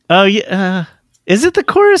 Oh, yeah. Is it the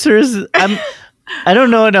chorus or is it? I don't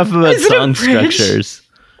know enough about song structures.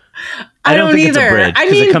 I don't think either. It's a bridge, I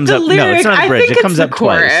mean, it comes the up, lyric, no, it's not a bridge. I think it comes it's up the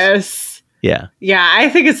chorus. Twice. Yeah. Yeah, I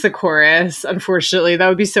think it's the chorus. Unfortunately, that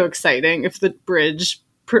would be so exciting if the bridge,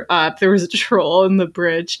 there was a troll in the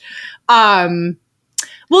bridge. Well,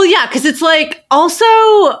 yeah, because it's like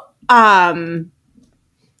also,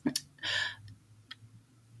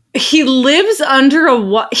 he lives under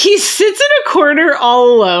he sits in a corner all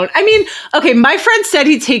alone. I mean, okay, my friend said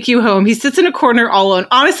he'd take you home. He sits in a corner all alone.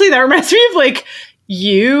 Honestly, that reminds me of like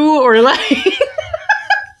you or like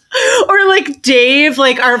or like Dave,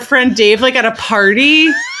 like our friend Dave, like at a party.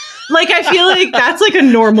 Like I feel like that's like a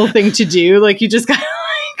normal thing to do. Like you just gotta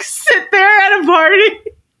like sit there at a party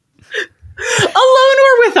alone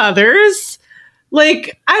or with others.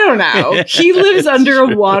 Like, I don't know. He lives under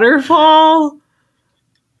a waterfall.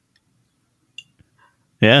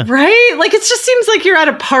 Yeah. Right? Like, it just seems like you're at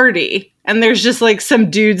a party and there's just like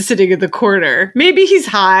some dude sitting in the corner. Maybe he's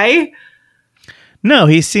high. No,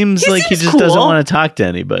 he seems like he just cool. doesn't want to talk to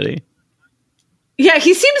anybody. Yeah,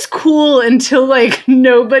 he seems cool until like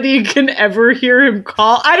nobody can ever hear him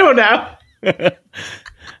call. I don't know.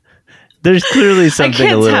 There's clearly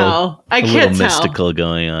something a little tell. mystical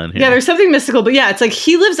going on here. Yeah, there's something mystical, but yeah, it's like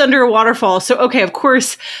he lives under a waterfall. So, okay, of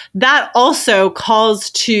course, that also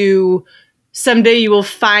calls to someday you will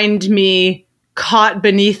find me caught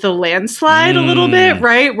beneath a landslide a little bit,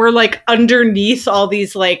 right? We're like underneath all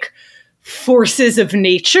these like forces of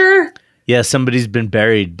nature. Yeah, somebody's been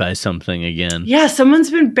buried by something again. Yeah,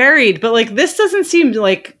 someone's been buried, but like this doesn't seem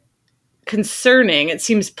like concerning. It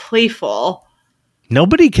seems playful.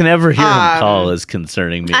 Nobody can ever hear him call is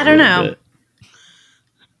concerning me. I don't know. Bit.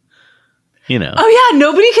 You know. Oh yeah,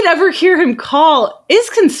 nobody can ever hear him call is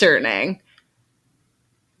concerning.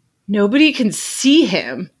 Nobody can see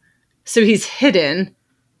him, so he's hidden.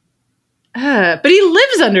 But he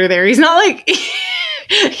lives under there. He's not like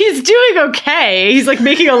he's doing okay. He's like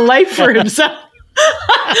making a life for himself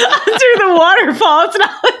under the waterfall. It's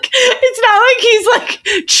not like he's like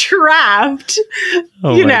trapped.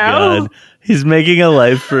 Oh my God. He's making a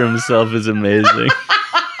life for himself is amazing.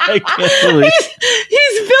 I can't believe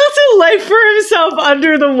he's built a life for himself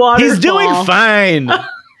under the waterfall. He's doing fine.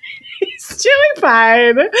 He's doing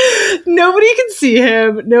fine. Nobody can see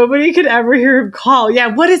him. Nobody can ever hear him call. Yeah,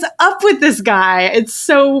 what is up with this guy? It's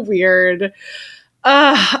so weird.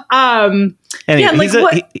 Anyway, yeah,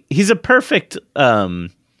 like he's a perfect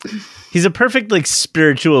he's a perfect like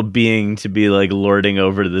spiritual being to be like lording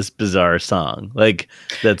over this bizarre song. Like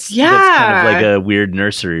that's kind of like a weird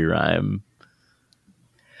nursery rhyme.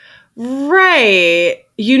 Right.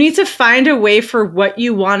 You need to find a way for what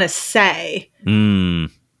you want to say.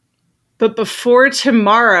 But before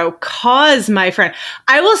tomorrow, cause my friend.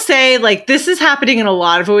 I will say, like, this is happening in a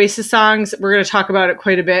lot of Oasis songs. We're going to talk about it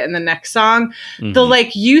quite a bit in the next song. Mm-hmm. The,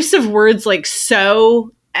 like, use of words like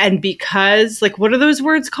so and because. Like, what are those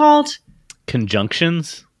words called?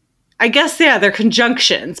 Conjunctions? I guess, yeah, they're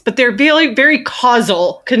conjunctions. But they're very, very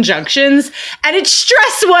causal conjunctions. And it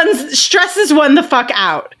stresses one the fuck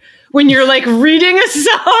out when you're, like, reading a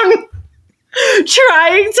song.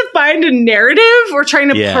 trying to find a narrative or trying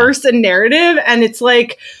to parse a narrative. And it's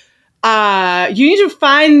like, you need to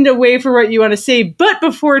find a way for what you want to say, but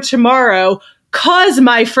before tomorrow, cause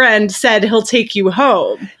my friend said he'll take you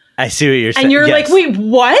home. I see what you're saying. And you're like, wait,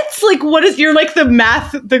 what? Like, what is, you're like the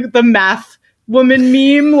math woman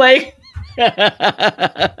meme, like.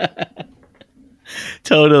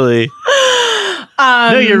 Totally.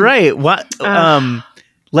 No, you're right. What?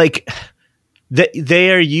 Like,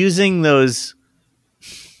 they are using those.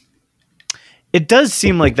 It does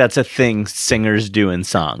seem like that's a thing singers do in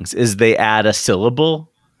songs, is they add a syllable,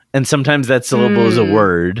 and sometimes that syllable is a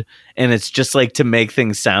word, and it's just like to make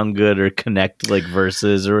things sound good or connect like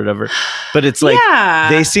verses or whatever. But it's like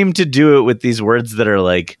they seem to do it with these words that are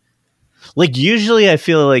like usually I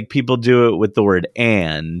feel like people do it with the word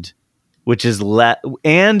and, which is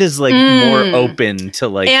and is like more open to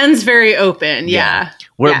like. And's very open, yeah.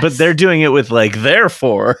 But they're doing it with like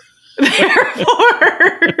therefore.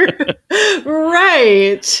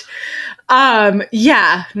 Right.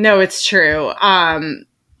 Yeah, no, it's true.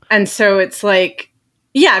 And so it's like,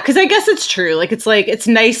 yeah, because I guess it's true. Like, it's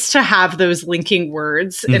nice to have those linking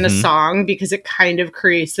words in a song because it kind of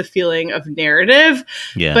creates a feeling of narrative.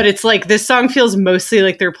 Yeah. But it's like this song feels mostly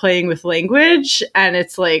like they're playing with language, and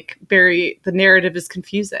it's like the narrative is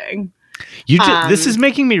confusing. This is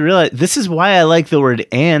making me realize this is why I like the word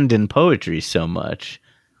and in poetry so much.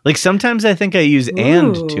 Like sometimes I think I use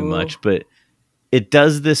and too much, but it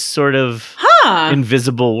does this sort of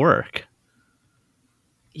invisible work.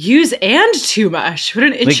 Use and too much. What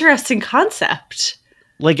an interesting concept.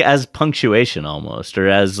 Like as punctuation almost, or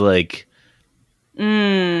as like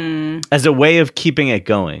as a way of keeping it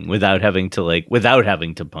going without having to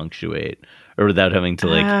punctuate or without having to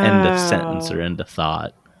like end a sentence or end a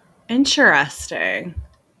thought. Interesting.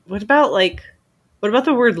 What about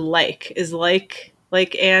the word like? Is like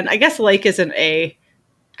and I guess like isn't a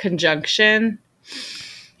conjunction.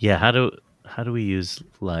 Yeah, how do we use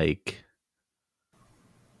like?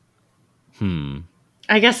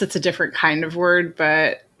 I guess it's a different kind of word,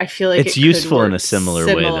 but I feel like it's useful in a similar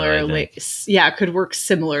way, though, I think. Yeah, it could work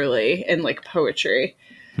similarly in like poetry.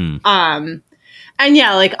 And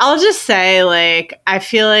yeah, like I'll just say, like I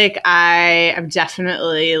feel like I am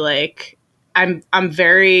definitely like I'm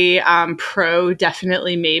very pro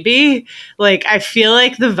definitely maybe. Like I feel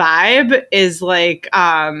like the vibe is like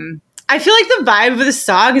I feel like the vibe of the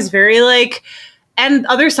song is very like. And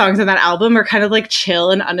other songs on that album are kind of like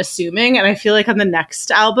chill and unassuming. And I feel like on the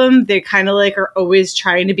next album, they kind of like are always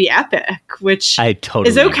trying to be epic, which I totally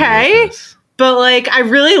is okay. But like, I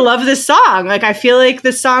really love this song. Like, I feel like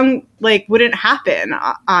this song like wouldn't happen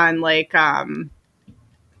on like,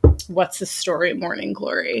 What's the Story, Morning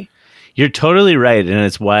Glory. You're totally right, and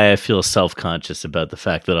it's why I feel self-conscious about the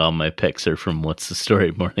fact that all my picks are from What's the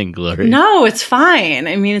Story, Morning Glory. No, it's fine.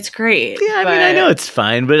 I mean, it's great. Yeah, I mean, I know it's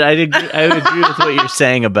fine, but I would agree with what you're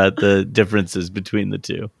saying about the differences between the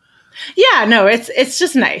two. Yeah, no, it's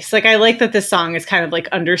just nice. Like, I like that this song is kind of like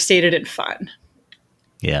understated and fun.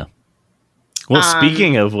 Yeah. Well,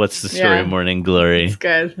 speaking of What's the Story, Morning Glory.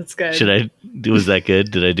 That's good. Was that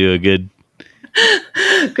good? Did I do a good...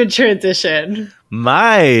 Good transition.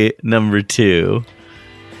 My number 2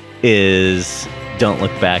 is Don't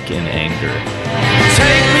Look Back in Anger.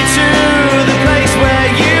 Take me to the place where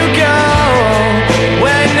you go,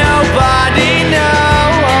 where nobody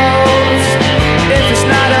knows if it's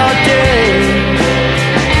not ordained.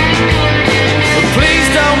 But please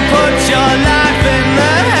don't put your life in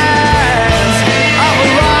the hands of a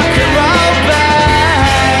rock and roll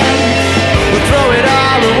band. We'll throw it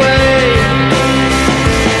all away.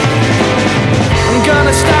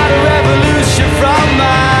 Gonna start a revolution from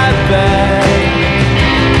my bed.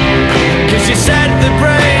 'Cause you said the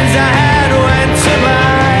brains I had went to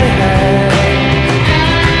my head.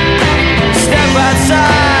 Step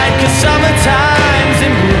outside 'cause summertime's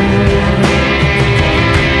in bloom.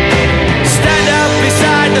 Stand up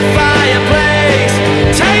beside the fireplace.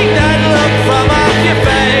 Take that look from off your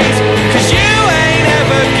face. 'Cause you ain't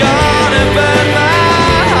ever gonna burn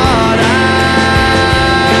my heart out.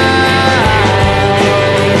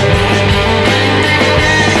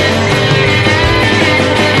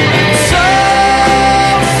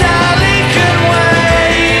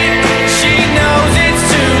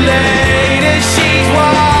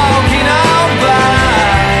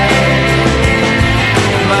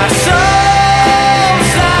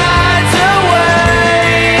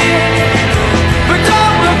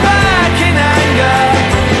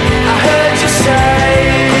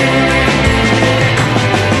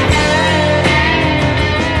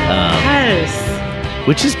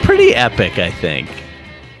 Which is pretty epic, I think.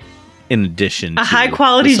 In addition to a high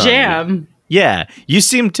quality jam. Yeah, you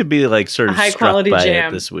seem to be like sort of high struck quality by jam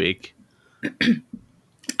it this week.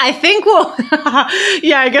 I think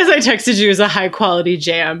yeah, I guess I texted you as a high quality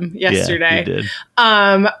jam yesterday. Yeah, you did.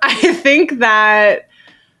 I think that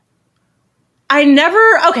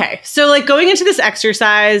so like going into this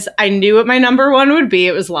exercise, I knew what my number one would be.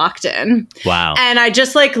 It was Locked In. Wow. And I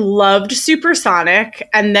just like loved Supersonic.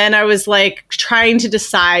 And then I was like trying to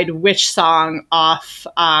decide which song off,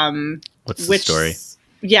 what's the story?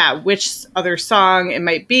 Yeah, which other song it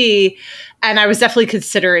might be. And I was definitely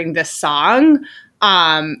considering this song.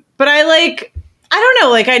 But I don't know,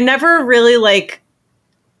 like I never really like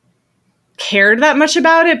cared that much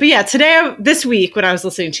about it. But yeah, this week when I was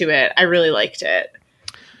listening to it, I really liked it.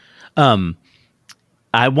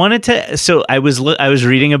 I wanted to. So I was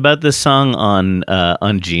reading about this song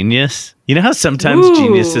on Genius. You know how sometimes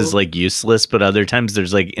Genius is like useless, but other times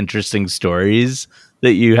there's like interesting stories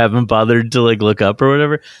that you haven't bothered to like look up or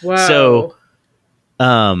whatever. Whoa.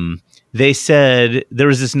 So, they said there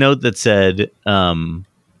was this note that said,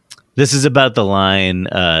 this is about the line,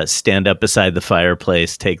 stand up beside the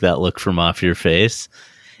fireplace, take that look from off your face.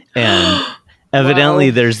 And evidently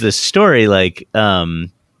there's this story like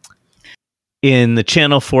in the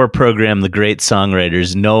Channel 4 program, The Great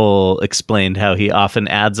Songwriters, Noel explained how he often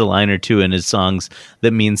adds a line or two in his songs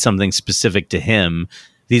that mean something specific to him.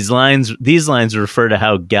 These lines refer to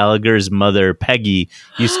how Gallagher's mother, Peggy,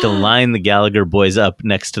 used to line the Gallagher boys up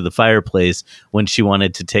next to the fireplace when she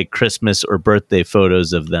wanted to take Christmas or birthday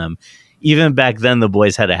photos of them. Even back then, the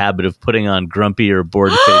boys had a habit of putting on grumpy or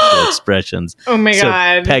bored facial expressions. Oh my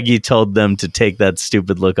God. Peggy told them to take that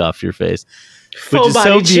stupid look off your face, Full which is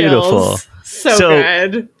so beautiful. So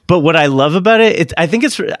good. But what I love about it, I think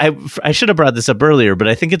I should have brought this up earlier, but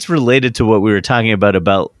I think it's related to what we were talking about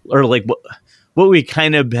or like what we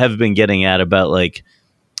kind of have been getting at about like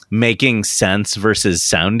making sense versus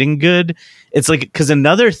sounding good. It's like, because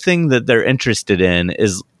another thing that they're interested in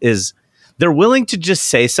is they're willing to just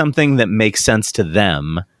say something that makes sense to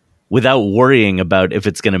them without worrying about if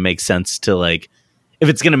it's going to make sense to like, if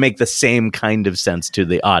it's going to make the same kind of sense to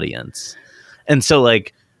the audience. And so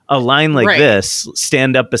like a line like this,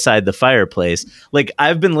 stand up beside the fireplace. Like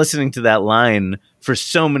I've been listening to that line for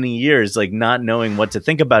so many years, like not knowing what to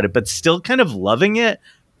think about it, but still kind of loving it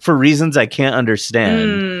for reasons I can't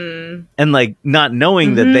understand. And like not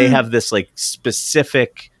knowing that they have this like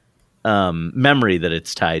specific memory that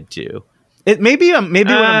it's tied to. It maybe what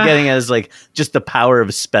I'm getting at is like just the power of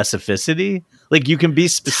specificity. Like you can be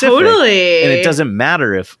specific totally, and it doesn't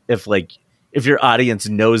matter if your audience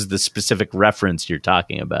knows the specific reference you're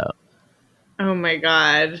talking about. Oh my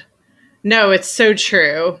God. No, it's so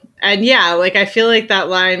true. And yeah, like I feel like that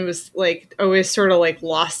line was like always sort of like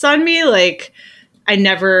lost on me. Like I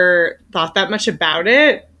never thought that much about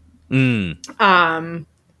it.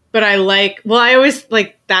 But I always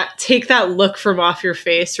like that, take that look from off your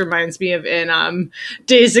face reminds me of in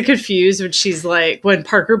Dazed and Confused when she's like, when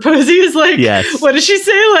Parker Posey is like, yes. What does she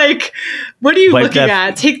say? Like, what are you looking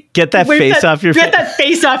at? Get that face off your face. Get that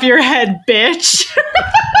face off your head, bitch.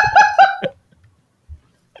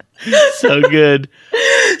 So good.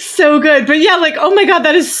 So good. But yeah, like, oh my God,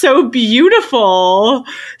 that is so beautiful.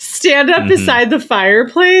 Stand up beside the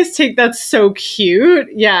fireplace. That's so cute.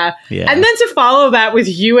 Yeah. And then to follow that with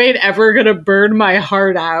you ain't ever gonna burn my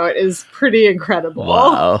heart out is pretty incredible.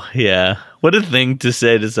 Wow. Yeah. What a thing to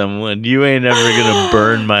say to someone. You ain't ever gonna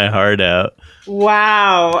burn my heart out.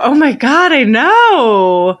 Wow. Oh my God, I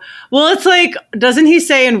know. Well, it's like, doesn't he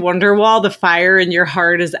say in Wonderwall, the fire in your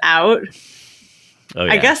heart is out? Oh,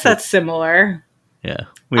 yeah. I guess that's similar. Yeah.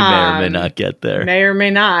 We may or may not get there. May or may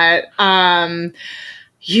not.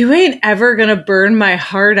 You ain't ever going to burn my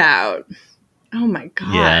heart out. Oh my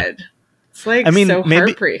God. Yeah. It's like so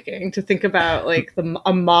heartbreaking to think about like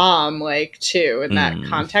a mom like too in that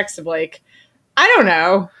context of like, I don't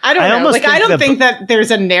know. Like, I don't think that there's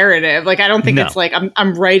a narrative. Like, I don't think it's like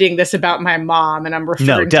I'm writing this about my mom and I'm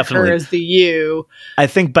referring to her as the you. I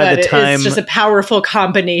think by the time it's just a powerful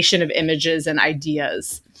combination of images and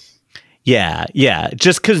ideas. Yeah.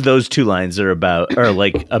 Just because those two lines are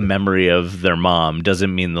like a memory of their mom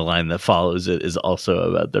doesn't mean the line that follows it is also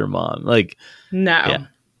about their mom. Like, no.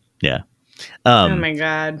 Yeah. Oh my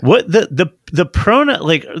God. What the pronoun,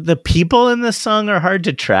 like the people in this song are hard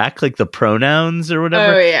to track, like the pronouns or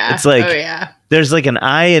whatever. Oh yeah. It's like there's like an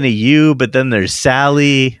I and a you, but then there's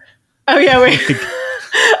Sally. Oh yeah, wait.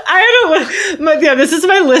 I don't know. Yeah, this is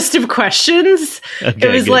my list of questions. Okay,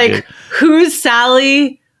 it was good. Who's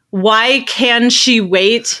Sally? Why can she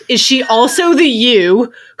wait? Is she also the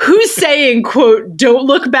you? Who's saying, quote, don't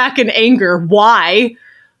look back in anger? Why?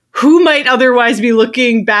 who might otherwise be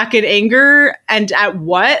looking back in anger and at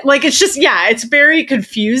what? Like, it's just, it's very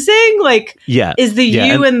confusing. Like, is the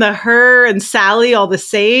you and the her and Sally all the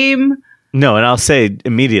same? No, and I'll say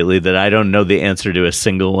immediately that I don't know the answer to a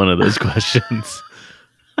single one of those questions.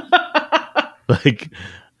 Like,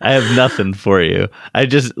 I have nothing for you. I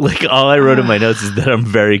just, like, all I wrote in my notes is that I'm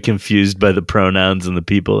very confused by the pronouns and the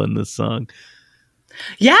people in this song.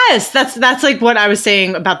 Yes, that's like what I was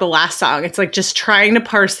saying about the last song. It's like just trying to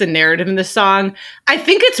parse the narrative in the song. I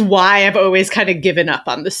think it's why I've always kind of given up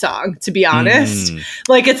on the song, to be honest.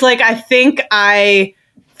 Like, it's like, I think I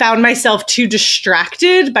found myself too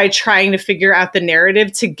distracted by trying to figure out the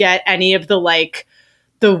narrative to get any of the, like,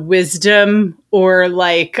 the wisdom or,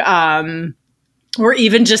 like, or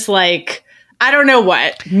even just, like, I don't know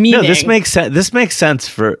what meaning. No, this makes sense. This makes sense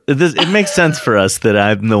for this. It makes sense for us that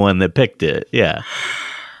I'm the one that picked it. Yeah.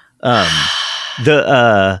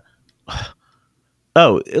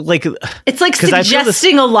 It's like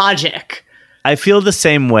suggesting a logic. I feel the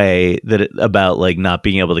same way about like not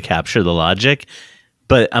being able to capture the logic,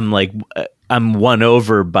 but I'm won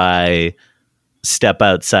over by Step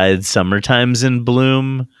Outside, Summertime's in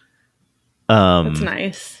Bloom. That's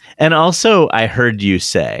nice. And also, I heard you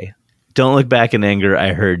say, don't look back in anger.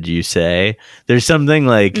 I heard you say. There's something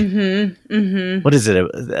like, what is it?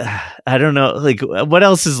 I don't know. Like, what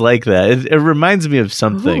else is like that? It reminds me of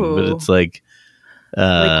something, but it's like,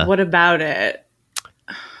 what about it?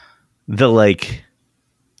 The, like,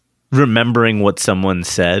 remembering what someone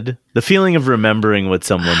said, the feeling of remembering what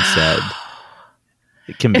someone said.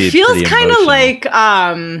 It can be. It feels kind of like,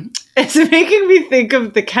 it's making me think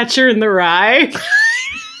of The Catcher in the Rye.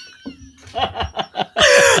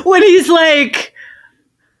 When he's like,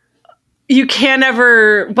 you can't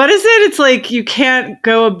ever, what is it? It's like, you can't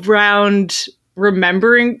go around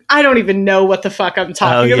remembering. I don't even know what the fuck I'm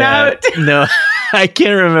talking about. No, I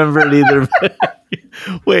can't remember it either.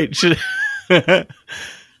 Wait,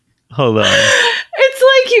 hold on.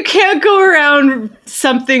 It's like you can't go around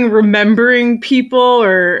something remembering people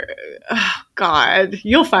or, oh God,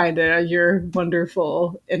 you'll find it on your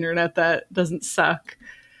wonderful internet that doesn't suck.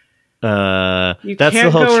 You that's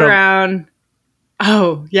can't the whole go around.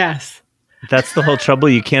 Oh, yes. That's the whole trouble.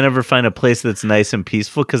 You can't ever find a place that's nice and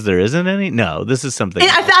peaceful because there isn't any. No, this is something.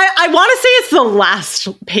 I want to say it's the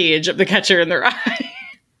last page of The Catcher in the Rye.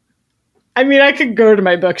 I mean, I could go to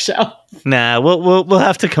my bookshelf. Nah, we'll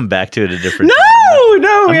have to come back to it a different time.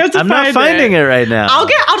 No, we have to. I'm not finding it right now. I'll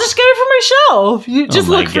just get it from my shelf. You just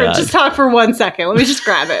look for it. Just talk for 1 second. Let me just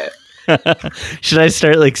grab it. Should I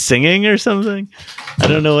start like singing or something? I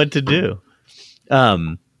don't know what to do.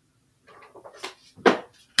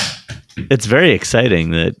 It's very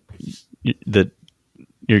exciting that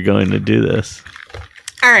you're going to do this.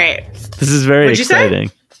 All right. This is very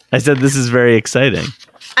exciting. I said this is very exciting.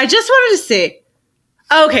 I just wanted to see.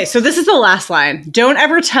 Okay, so this is the last line. Don't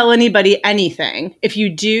ever tell anybody anything. If you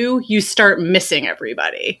do, you start missing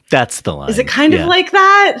everybody. That's the line. Is it kind of like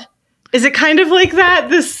that? Is it kind of like that,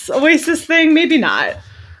 this Oasis thing? Maybe not.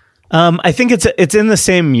 I think it's in the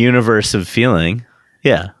same universe of feeling.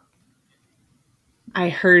 Yeah. I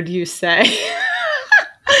heard you say.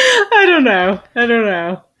 I don't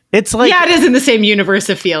know. It's like, it is in the same universe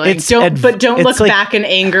of feeling. Don't look back in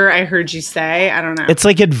anger. I heard you say. I don't know. It's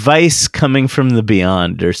like advice coming from the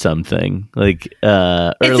beyond or something. Like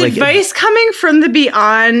it's like advice coming from the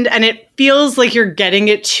beyond, and it feels like you're getting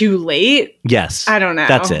it too late. Yes, I don't know.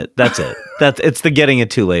 That's it. It's the getting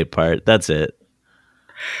it too late part. That's it.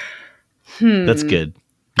 That's good.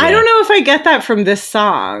 Yeah. I don't know if I get that from this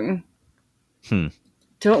song.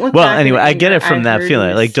 Don't look. Well, back anyway, in anger, I get it from that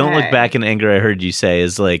feeling. Like, don't look back in anger. I heard you say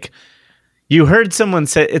is like, you heard someone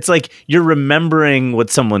say. It's like you're remembering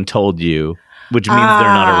what someone told you, which means they're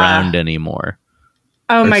not around anymore.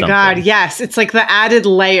 Oh my God! Yes, it's like the added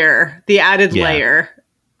layer. The added layer.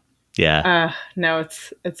 Yeah. No,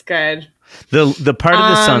 it's good. The part of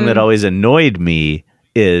the song that always annoyed me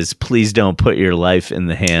is "Please don't put your life in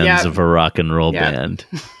the hands of a rock and roll band."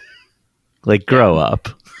 Like, grow up.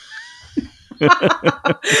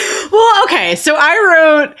 Well, okay, so I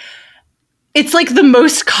wrote, it's like the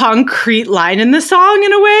most concrete line in the song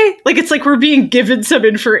in a way. Like, it's like we're being given some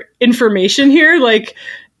information here. Like,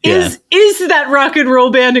 is that rock and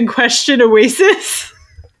roll band in question Oasis?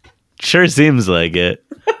 Sure seems like it.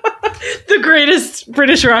 The greatest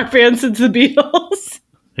British rock band since the Beatles.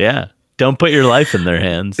 Yeah. Don't put your life in their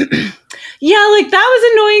hands. Yeah, like, that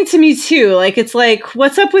was annoying to me too. Like, it's like,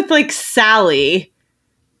 what's up with, like, Sally?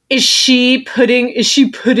 Is she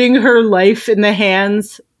putting her life in the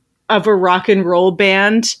hands of a rock and roll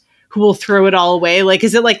band who will throw it all away? Like,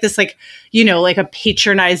 is it like this, like, you know, like a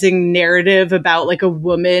patronizing narrative about like a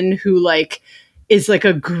woman who like is like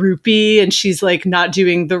a groupie and she's like not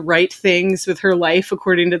doing the right things with her life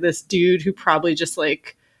according to this dude who probably just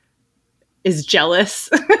like is jealous?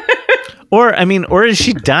 Or, I mean, or is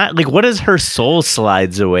she dying? Like, what does her soul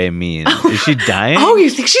slides away mean? Is she dying? Oh, you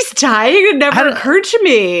think she's dying? It never occurred to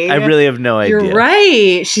me. I really have no idea. You're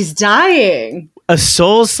right. She's dying. A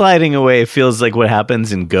soul sliding away feels like what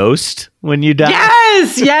happens in Ghost when you die.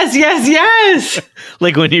 Yes.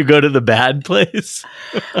 Like when you go to the bad place.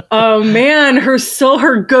 Oh, man. Her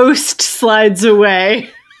ghost slides away.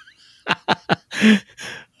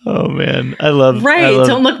 Oh, man. I love...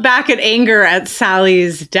 Don't look back in anger at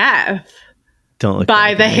Sally's death. Don't look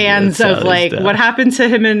by the hands of like death. What happened to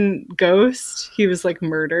him in Ghost? He was like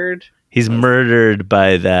murdered. He's murdered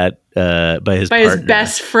by that by his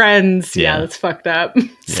best friends. Yeah, that's fucked up. Yeah.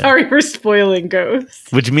 Sorry for spoiling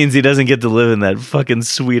Ghost. Which means he doesn't get to live in that fucking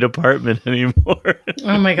sweet apartment anymore.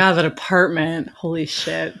 Oh my god, that apartment! Holy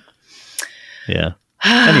shit. Yeah.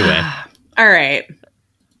 Anyway. All right.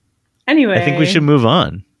 Anyway, I think we should move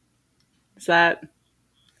on. Is that?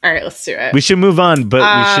 All right, let's do it. We should move on, but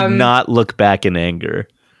we should not look back in anger.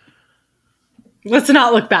 Let's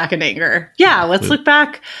not look back in anger. Yeah, let's look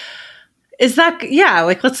back. Is that, yeah,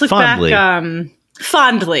 like let's look fondly. Back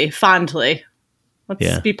fondly.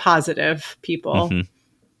 Let's be positive, people.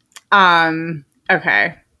 Mm-hmm.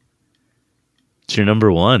 Okay. It's your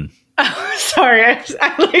number one. Oh, sorry. It's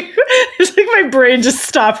like my brain just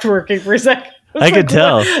stopped working for a second. I could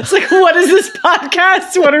tell. It's like, what is this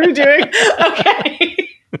podcast? What are we doing? Okay.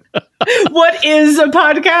 What is a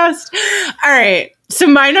podcast? All right. So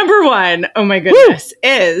my number one, oh my goodness,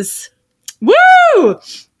 is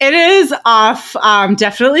it is off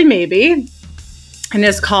Definitely Maybe, and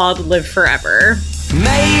it's called Live Forever.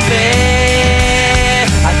 Maybe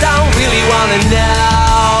I don't really want to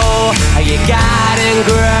know how your garden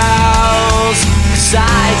grows, 'cause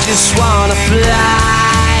I just want to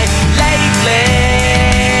fly.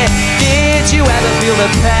 Lately, did you ever feel the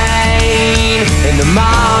pain in the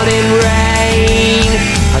morning rain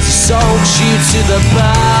as it soaks you to the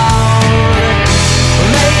bone?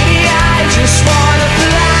 Maybe I just want to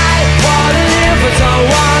fly, want to live but don't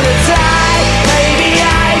want to die. Maybe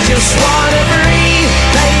I just want to breathe,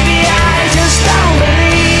 maybe I just don't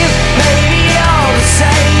believe. Maybe you're the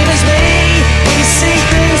same as me, we see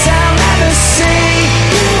things I'll never see.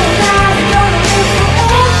 You and I are gonna live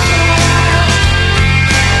forever.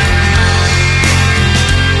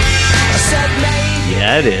 I said maybe.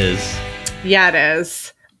 Yeah, it is. Yeah, it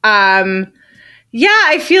is. Yeah,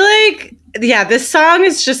 I feel like, this song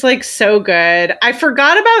is just like so good. I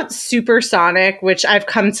forgot about Supersonic, which I've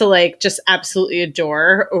come to like just absolutely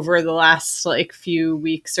adore over the last like few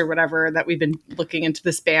weeks or whatever that we've been looking into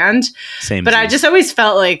this band. Same. But I just always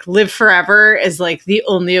felt like Live Forever is like the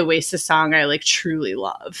only Oasis song I like truly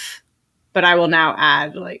love. But I will now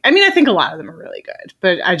add I think a lot of them are really good,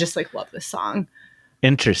 but I just like love this song.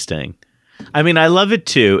 Interesting. I mean, I love it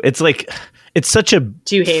too. It's like, it's such a...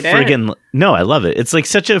 Do you hate it? No, I love it. It's like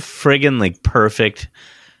such a friggin' like perfect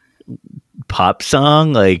pop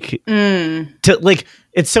song. Like,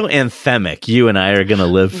 it's so anthemic. You and I are gonna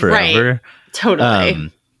live forever. Right.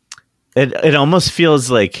 Totally. It almost feels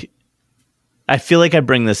like... I feel like I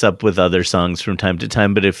bring this up with other songs from time to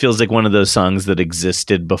time, but it feels like one of those songs that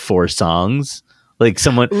existed before songs. Like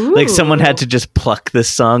someone had to just pluck this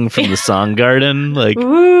song from the song garden. Like,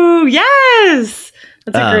 ooh, yes.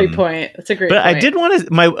 That's a great point. That's a great point. But I did want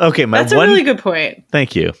to... That's a really good point.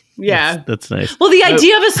 Thank you. Yeah. That's nice. Well, the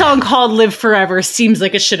idea of a song called Live Forever seems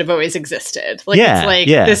like it should have always existed. Like, it's like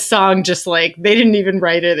this song just like, they didn't even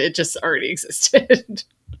write it. It just already existed.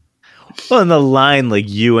 Well, and the line, like,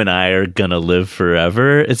 you and I are gonna live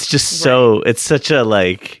forever. It's just it's such a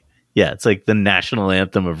like, it's like the national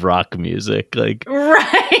anthem of rock music. Like,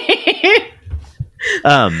 right.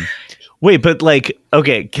 Wait, but like,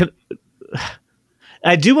 okay,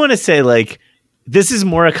 I do want to say, like, this is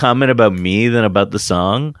more a comment about me than about the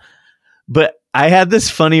song, but I had this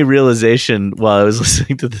funny realization while I was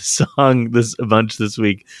listening to this song a bunch this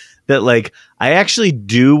week that, like, I actually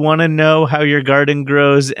do want to know how your garden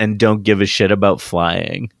grows and don't give a shit about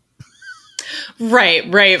flying. Right.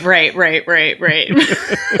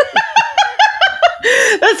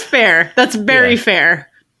 That's fair. That's very fair.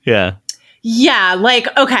 Yeah. Yeah, like,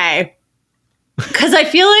 okay. Because I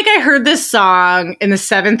feel like I heard this song in the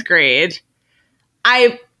 7th grade.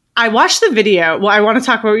 I watched the video. Well, I want to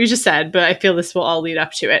talk about what you just said, but I feel this will all lead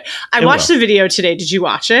up to it. I watched the video today. Did you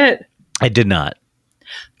watch it? I did not.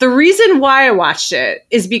 The reason why I watched it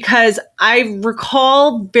is because I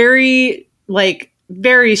recall very, like,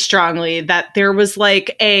 very strongly that there was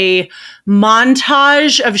like a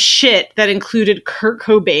montage of shit that included Kurt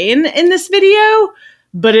Cobain in this video,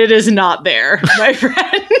 but it is not there, my friend.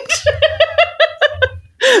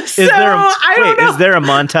 Is there a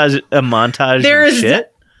montage of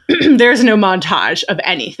shit? There's no montage of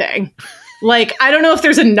anything. Like, I don't know if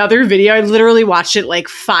there's another video. I literally watched it like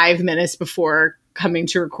 5 minutes before coming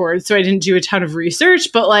to record, so I didn't do a ton of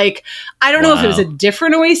research, but like, I don't know if it was a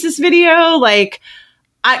different Oasis video, like,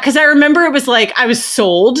 because I remember it was like, I was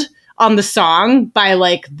sold on the song by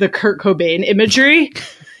like the Kurt Cobain imagery,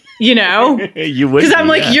 you know? You would, because I'm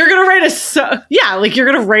like, you're gonna write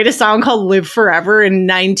you're gonna write a song called "Live Forever" in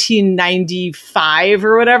 1995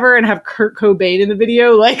 or whatever, and have Kurt Cobain in the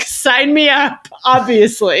video. Like, sign me up,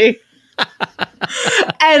 obviously.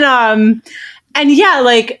 and yeah,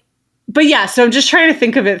 like, but yeah. So I'm just trying to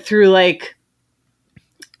think of it through like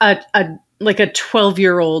a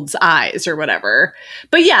 12-year-old's eyes or whatever.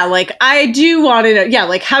 But yeah, like, I do want to know, yeah,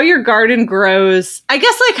 like How Your Garden Grows. I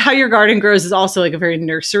guess like How Your Garden Grows is also like a very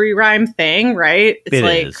nursery rhyme thing, right? It's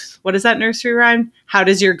like, what is that nursery rhyme? How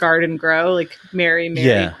does your garden grow? Like, Mary,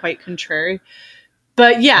 quite contrary.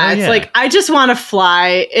 But yeah, like, I Just Want to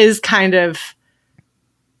Fly is kind of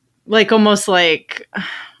like almost like,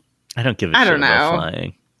 I don't give a shit about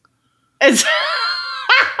flying. It's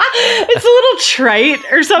it's a little trite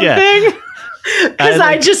or something. Because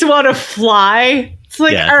I just want to fly. It's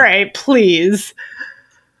like, all right, please.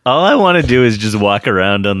 All I want to do is just walk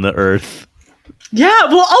around on the earth. Yeah.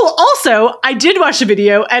 Well, also, I did watch a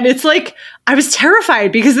video, and it's like, I was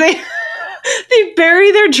terrified because they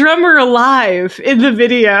bury their drummer alive in the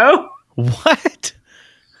video. What?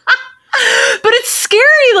 But it's scary.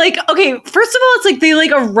 Like, okay, first of all, it's like they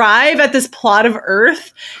like arrive at this plot of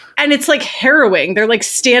earth, and it's like harrowing. They're like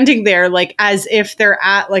standing there like as if they're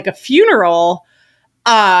at like a funeral.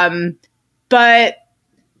 And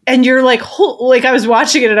you're like, like, I was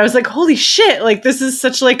watching it and I was like, holy shit, like, this is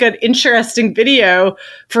such like an interesting video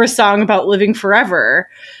for a song about living forever.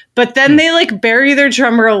 But then they like bury their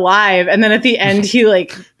drummer alive, and then at the end he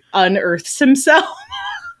like unearths himself.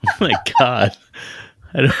 Oh my God.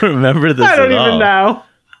 I don't remember this. I don't even know.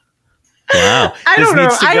 Wow. I don't know.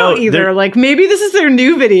 I don't either. Like, maybe this is their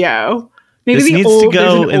new video. Maybe this needs to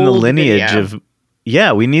go in the lineage video. of.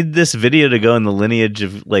 Yeah, we need this video to go in the lineage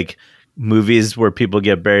of like movies where people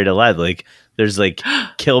get buried alive. Like, there's like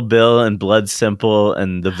Kill Bill and Blood Simple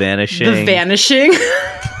and The Vanishing. The Vanishing. Wait,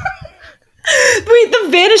 The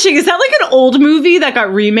Vanishing, is that like an old movie that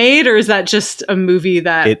got remade, or is that just a movie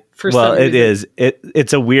that some reason? It is.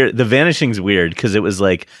 It's a weird. The Vanishing's weird because it was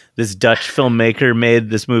like this Dutch filmmaker made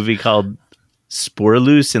this movie called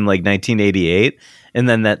Spoorloos in like 1988, and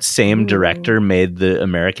then that same director made the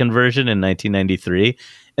American version in 1993,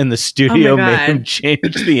 and the studio made him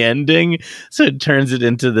change the ending, so it turns it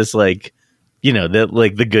into this like, you know, that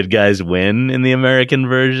like the good guys win in the American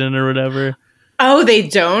version or whatever. Oh, they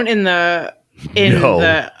don't in the.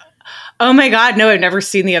 Oh my God, no, I've never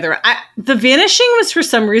seen the other one. The Vanishing was for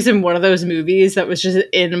some reason one of those movies that was just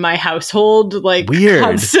in my household, like weird,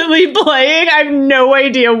 constantly playing. I have no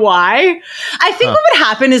idea why. I think what would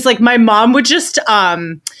happen is like my mom would just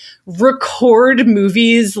record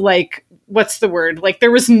movies like, what's the word? Like,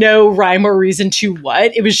 there was no rhyme or reason to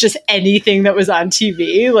what. It was just anything that was on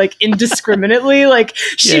TV, like indiscriminately. Like,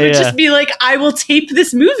 she would just be like, I will tape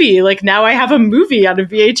this movie. Like, now I have a movie on a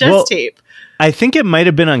VHS tape. I think it might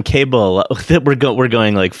have been on cable. That we're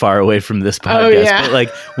going like far away from this podcast, but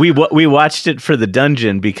like we watched it for The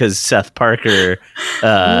Dungeon because Seth Parker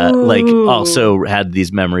like also had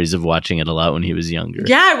these memories of watching it a lot when he was younger.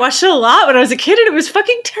 Yeah, I watched it a lot when I was a kid, and it was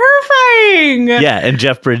fucking terrifying. Yeah, and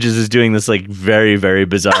Jeff Bridges is doing this like very, very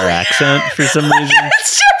bizarre accent for some reason.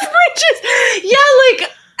 It's Jeff Bridges. Yeah,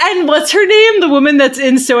 like, and what's her name? The woman that's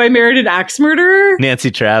in So I Married an Axe Murderer?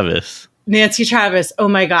 Nancy Travis. Oh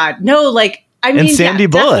my God. No, like, I mean, and Sandy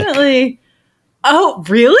Bullock. Definitely. Oh,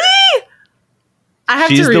 really? I have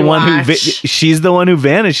to rewatch. She's the one who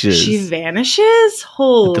vanishes. She vanishes?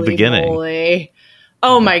 Holy at the beginning. Moly.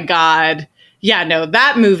 Oh my God. Yeah, no,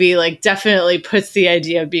 that movie like definitely puts the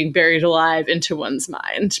idea of being buried alive into one's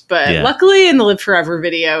mind. But luckily in the Live Forever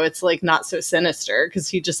video, it's like not so sinister because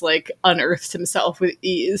he just like unearths himself with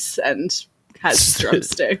ease and has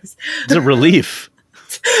drumsticks. It's a relief.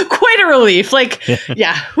 Quite a relief. Like,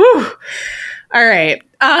 yeah. Whew. All right.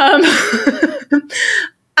 I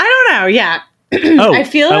don't know. Yeah. I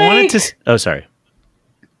feel like... I wanted to... Oh, sorry.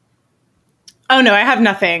 Oh, no, I have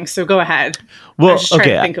nothing. So go ahead. Well, I was just trying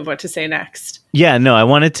to think of what to say next. Yeah, no, I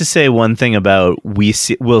wanted to say one thing about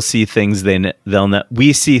we'll see things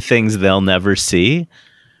we see things they'll never see.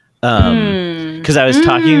 Because I was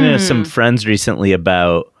talking to some friends recently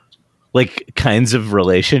about like kinds of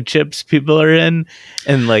relationships people are in,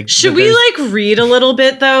 and like should we like read a little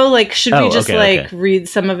bit though? Like should we just okay. read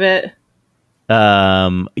some of it?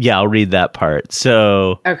 Yeah, I'll read that part.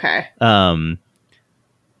 So okay.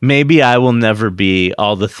 Maybe I will never be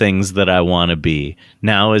all the things that I want to be.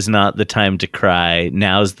 Now is not the time to cry.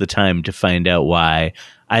 Now's the time to find out why.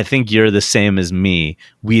 I think you're the same as me.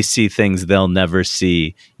 We see things they'll never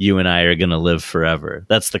see. You and I are going to live forever.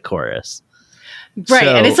 That's the chorus. Right,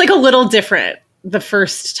 and it's like a little different the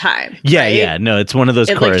first time. Yeah, right? yeah. No, it's one of those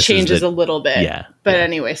choruses like changes a little bit. Yeah. But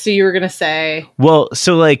anyway, so you were going to say... Well,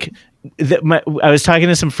 so like... I was talking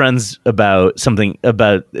to some friends about something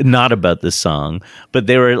not about this song, but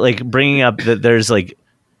they were like bringing up that there's like,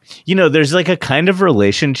 there's like a kind of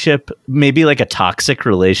relationship, maybe like a toxic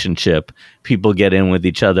relationship people get in with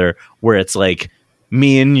each other where it's like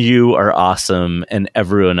me and you are awesome and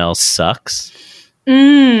everyone else sucks.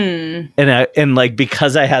 And like,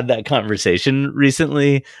 because I had that conversation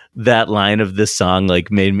recently, that line of this song like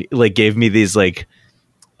made me like gave me these like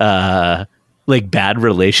bad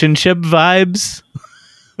relationship vibes.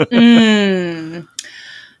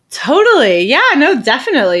 Totally. Yeah, no,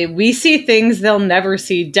 definitely. We see things they'll never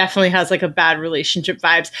see definitely has like a bad relationship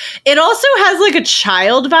vibes. It also has like a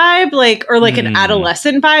child vibe, like, or like an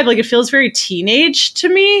adolescent vibe. Like it feels very teenage to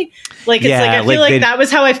me. Like, it's like, I feel like that was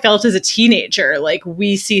how I felt as a teenager. Like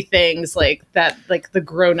we see things like that, like the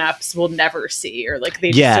grown-ups will never see, or like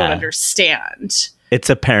they just don't understand. It's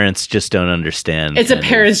a parents just don't understand. It's a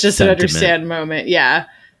parents just don't understand moment. Yeah.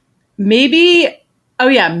 Maybe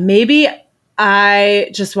I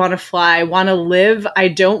just want to fly, want to live. I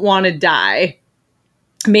don't want to die.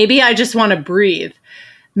 Maybe I just want to breathe.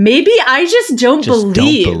 Maybe I just don't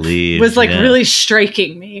believe was like really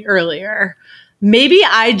striking me earlier. Maybe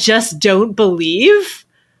I just don't believe.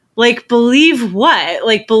 Like, believe what?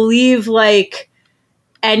 Like, believe like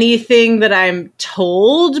anything that I'm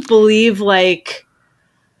told? Believe like...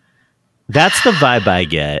 That's the vibe I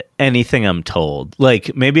get. Anything I'm told.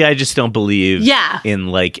 Like, maybe I just don't believe in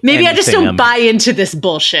like... Maybe I just don't buy into this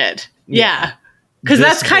bullshit. Yeah. Because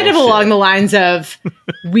that's kind of along the lines of,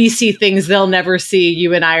 we see things they'll never see.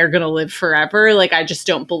 You and I are going to live forever. Like, I just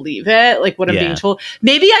don't believe it. Like, what I'm being told.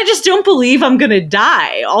 Maybe I just don't believe I'm going to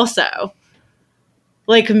die also.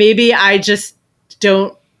 Like, maybe I just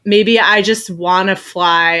don't... Maybe I just want to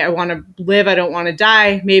fly. I want to live. I don't want to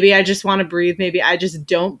die. Maybe I just want to breathe. Maybe I just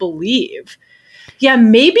don't believe. Yeah,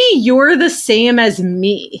 maybe you're the same as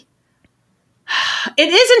me. It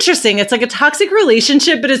is interesting. It's like a toxic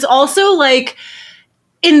relationship, but it's also like,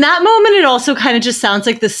 in that moment, it also kind of just sounds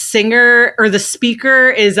like the singer or the speaker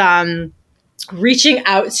is reaching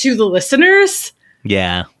out to the listeners.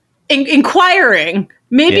 Yeah. Inquiring.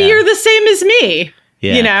 Maybe you're the same as me.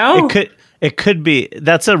 Yeah. You know? It could be.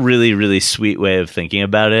 That's a really, really sweet way of thinking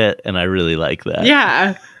about it, and I really like that.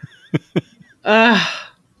 Yeah.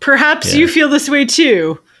 Perhaps you feel this way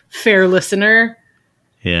too, fair listener.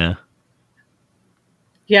 Yeah.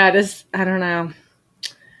 Yeah, it is. I don't know.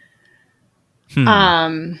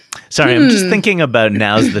 Sorry, I'm just thinking about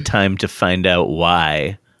now's the time to find out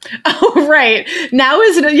why. Oh, right. Now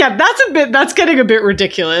that's getting a bit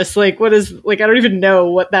ridiculous. Like, what is, like, I don't even know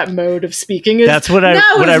what that mode of speaking is. That's what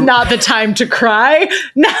not the time to cry.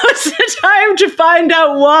 Now is the time to find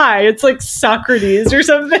out why. It's like Socrates or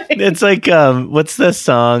something. It's like, what's the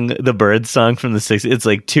song, the Bird song from the 60s? It's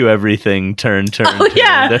like, to everything, turn. Oh, turn.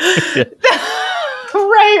 Yeah.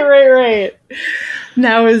 Right.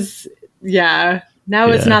 Now is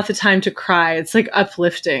not the time to cry. It's like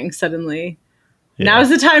uplifting suddenly. Yeah. Now is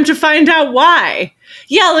the time to find out why.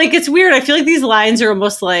 Yeah, like it's weird. I feel like these lines are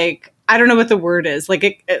almost like, I don't know what the word is. Like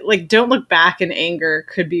it like don't look back in anger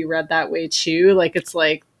could be read that way too. Like it's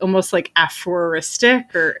like almost like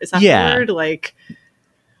aphoristic, or is that the word? Like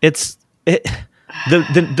the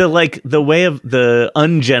like the way of the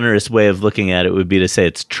ungenerous way of looking at it would be to say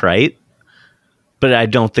it's trite. But I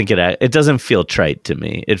don't think it doesn't feel trite to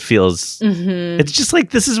me. It feels it's just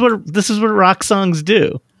like this is what rock songs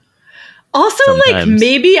do. Also, sometimes. Like,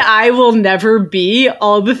 maybe I will never be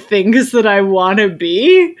all the things that I want to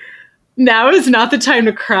be. Now is not the time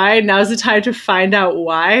to cry. Now is the time to find out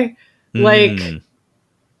why. Like,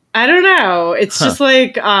 I don't know. It's just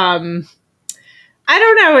like, I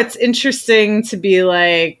don't know. It's interesting to be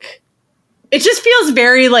like, it just feels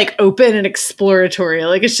very like open and exploratory.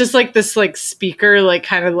 Like, it's just like this like speaker, like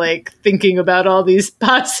kind of like thinking about all these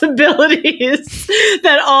possibilities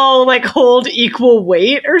that all like hold equal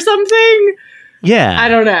weight or something. Yeah. I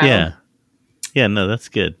don't know. Yeah. Yeah. No, that's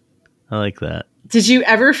good. I like that. Did you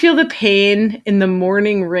ever feel the pain in the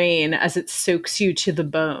morning rain as it soaks you to the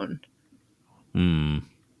bone?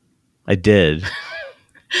 I did.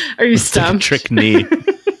 Are you stumped? Trick knee.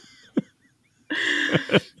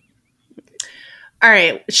 All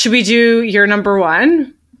right. Should we do your number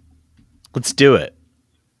one? Let's do it.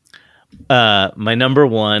 My number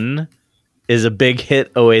one is a big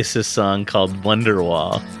hit Oasis song called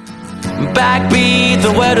Wonderwall. Backbeat,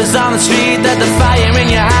 the word is on the street that the fire in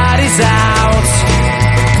your heart is out.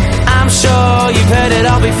 I'm sure you've heard it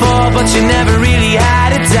all before, but you never really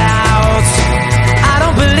had a doubt. I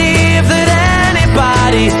don't believe that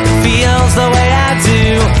anybody feels the way I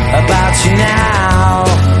do about you now.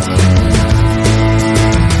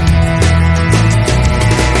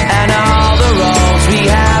 And all the roads we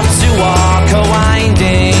have to walk are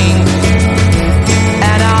winding,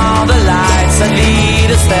 and all the lights that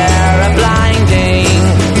lead us there are blinding.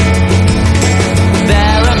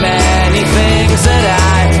 There are many things that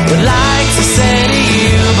I would like to say to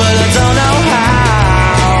you, but I don't know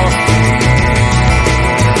how.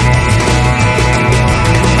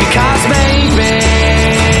 Because maybe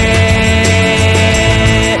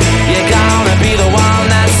you're gonna be the one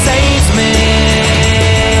that saves me.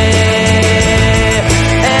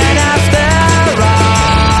 And after all,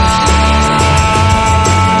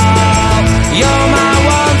 you're my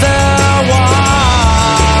wonder wall.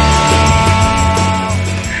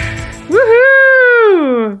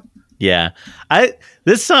 Woohoo! Yeah. I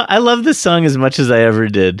love this song as much as I ever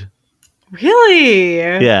did. Really?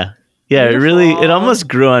 Yeah. Yeah, it almost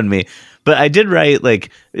grew on me. But I did write,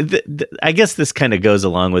 like, I guess this kind of goes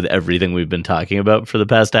along with everything we've been talking about for the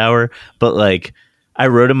past hour. But, like, I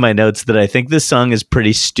wrote in my notes that I think this song is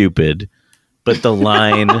pretty stupid. But the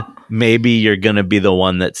line, maybe you're going to be the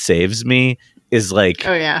one that saves me, is like,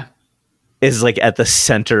 Oh, yeah. is like at the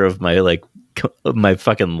center of my, like, my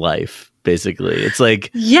fucking life. Basically, it's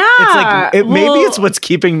like, Yeah. it's like maybe it's what's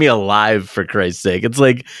keeping me alive, for Christ's sake. It's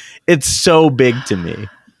like, it's so big to me.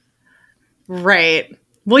 Right.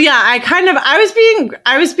 Well, yeah, I was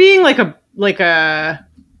being like a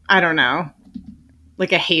I don't know,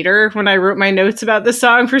 like a hater when I wrote my notes about this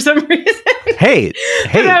song for some reason. Hey,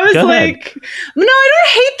 and I was like, no, I don't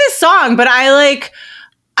hate this song, but I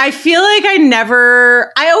feel like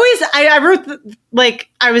I wrote like,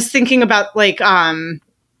 I was thinking about like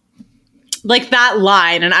that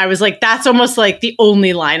line, and I was like, that's almost like the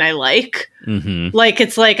only line I like. Mm-hmm. Like,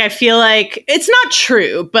 it's like, I feel like it's not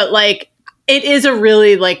true, but like, it is a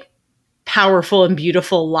really like powerful and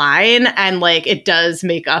beautiful line, and like it does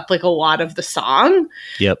make up like a lot of the song.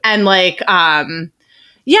 Yep. And like, yeah, I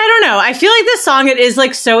don't know. I feel like this song, it is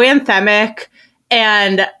like so anthemic,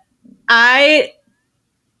 and I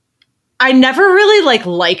never really like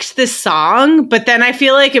liked this song, but then I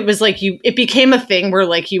feel like it was like it became a thing where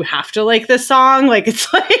like you have to like this song. Like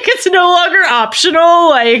it's like it's no longer optional.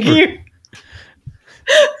 Like you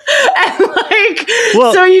and like,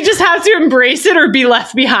 well, so you just have to embrace it or be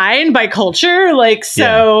left behind by culture. Like,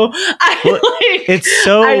 so yeah.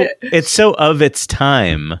 It's so of its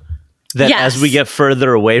time that yes. As we get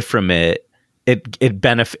further away from it,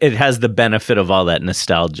 it has the benefit of all that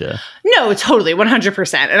nostalgia. No, totally,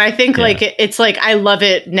 100%. And I think like it's like I love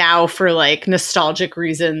it now for like nostalgic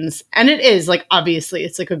reasons, and it is like obviously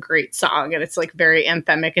it's like a great song and it's like very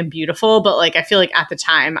anthemic and beautiful. But like I feel like at the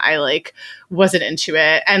time I like wasn't into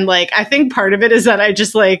it, and like I think part of it is that I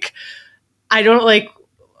just like I don't like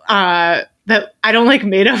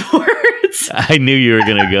made up words. I knew you were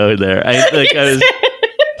gonna go there.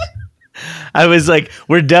 I was like,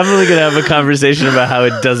 we're definitely going to have a conversation about how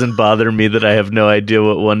it doesn't bother me that I have no idea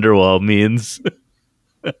what Wonderwall means.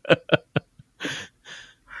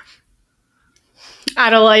 I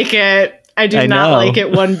don't like it. I do not like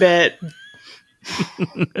it one bit.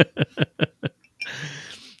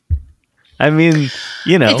 I mean,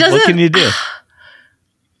 you know, what can you do?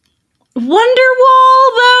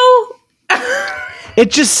 Wonderwall, though? It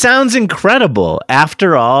just sounds incredible.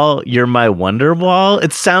 After all, you're my Wonderwall.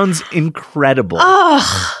 It sounds incredible.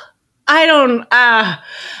 Oh, I don't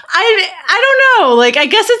know. Like, I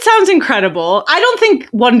guess it sounds incredible. I don't think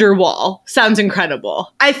Wonderwall sounds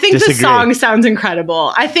incredible. I think the song sounds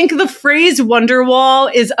incredible. I think the phrase Wonderwall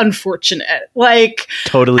is unfortunate. Like,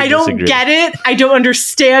 totally I don't get it. I don't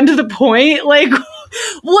understand the point. Like,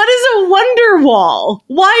 what is a Wonderwall?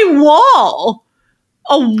 Why wall?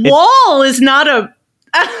 A wall is not a...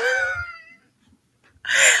 I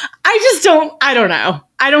don't know.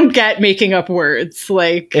 I don't get making up words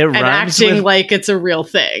like and acting like it's a real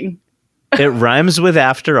thing. It rhymes with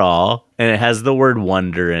after all, and it has the word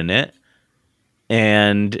wonder in it,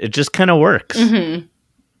 and it just kind of works. Mm-hmm.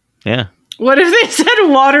 Yeah. What if they said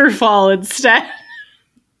waterfall instead?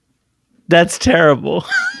 That's terrible.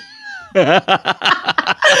 It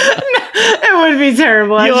would be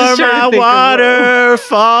terrible. You're my waterfall.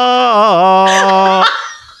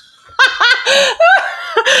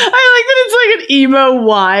 I like that it's like an emo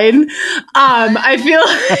whine. I feel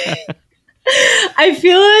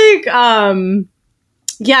like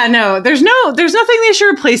yeah, no, there's nothing they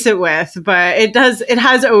should replace it with, but it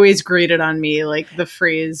has always grated on me, like the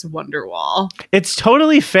phrase Wonderwall. It's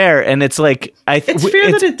totally fair, and it's like it's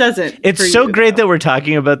fair that it doesn't. It's so great that we're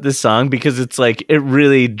talking about this song because it's like it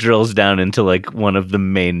really drills down into like one of the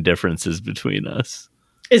main differences between us.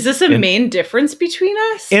 Is this a main difference between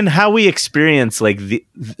us? In how we experience like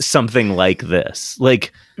something like this,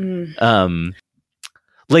 like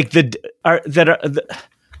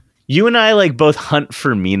you and I like both hunt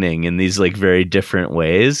for meaning in these like very different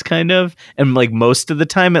ways, kind of, and like most of the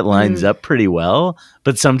time it lines up pretty well,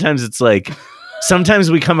 but sometimes it's like sometimes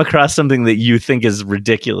we come across something that you think is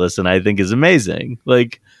ridiculous and I think is amazing.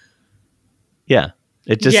 Like, yeah.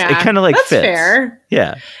 It kind of like that's fits. Fair.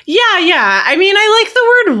 Yeah. Yeah. I mean, I like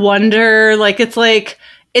the word wonder. Like,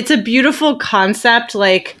 it's a beautiful concept.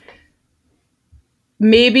 Like,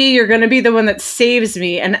 maybe you're going to be the one that saves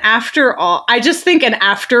me. And after all, I just think, and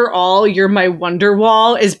after all, you're my wonder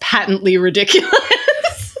wall is patently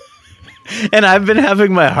ridiculous. And I've been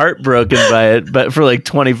having my heart broken by it, but for like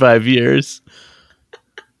 25 years.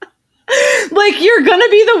 Like, you're gonna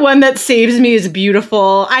be the one that saves me is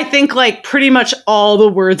beautiful. I think like pretty much all the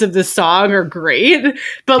words of this song are great,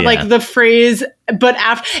 but like the phrase, but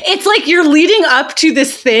after, it's like you're leading up to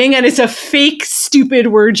this thing and it's a fake stupid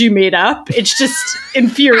word you made up. It's just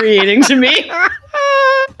infuriating to me.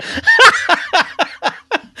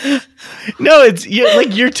 No,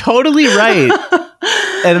 you're totally right.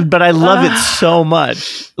 But I love it so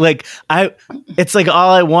much. Like it's like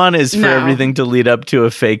all I want is for everything to lead up to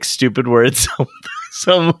a fake stupid word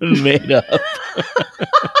someone made up. I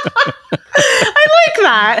like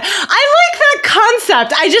that. I like that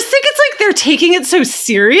concept. I just think it's like they're taking it so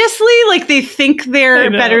seriously. Like they think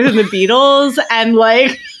they're better than the Beatles, and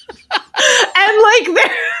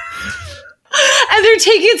they're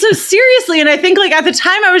taking it so seriously. And I think like at the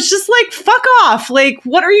time I was just like, fuck off. Like,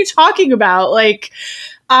 what are you talking about? Like,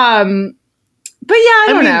 but yeah, I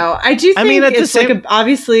don't know. I do think it's like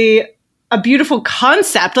obviously a beautiful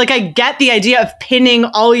concept. Like I get the idea of pinning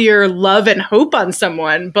all your love and hope on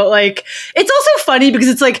someone, but like, it's also funny because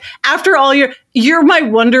it's like, after all you're my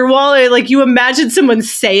wonder wall. Like you imagine someone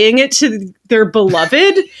saying it to their beloved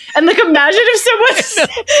and like, imagine if someone said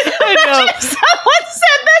that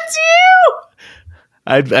to you.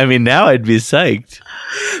 I mean, now I'd be psyched.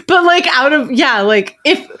 But like imagine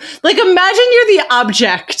you're the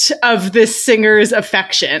object of this singer's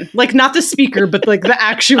affection, like not the speaker, but like the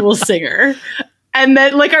actual singer. And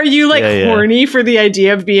then like, are you like horny for the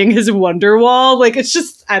idea of being his Wonderwall? Like, it's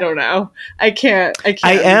just, I don't know. I can't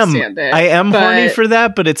understand it. I am horny for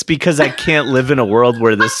that, but it's because I can't live in a world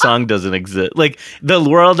where this song doesn't exist. Like the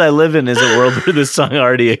world I live in is a world where this song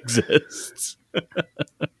already exists.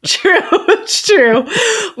 True, it's true.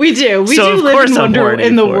 We do live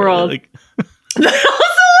in the world. Like, but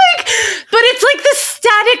it's like this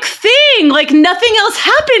static thing. Like nothing else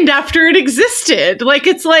happened after it existed. Like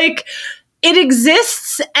it's like it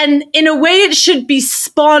exists, and in a way, it should be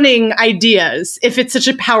spawning ideas if it's such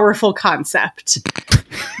a powerful concept.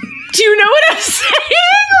 Do you know what I'm saying?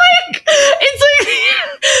 Like it's like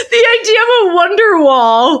the idea of a wonder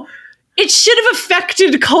wall. It should have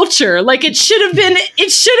affected culture. Like it should have been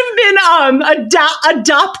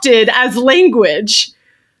adopted as language.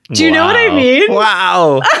 Do you know what I mean?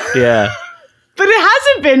 Wow. Yeah. But it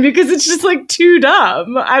hasn't been because it's just like too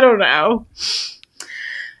dumb. I don't know.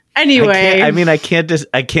 Anyway, I can't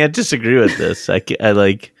disagree with this. I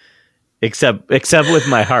like except with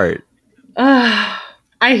my heart. I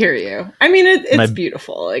hear you. I mean, it's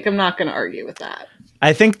beautiful. Like I'm not going to argue with that.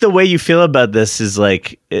 I think the way you feel about this is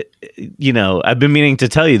like, I've been meaning to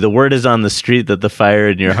tell you, the word is on the street that the fire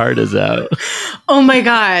in your heart is out. Oh my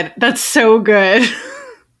God. That's so good.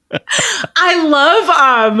 I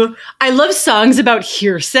love songs about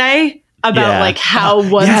hearsay, about like how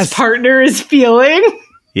one's partner is feeling.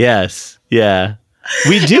 Yes. Yeah.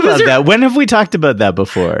 We do love that. When have we talked about that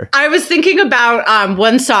before? I was thinking about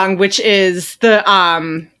one song, which is the,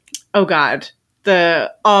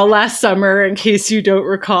 the All Last Summer, in case you don't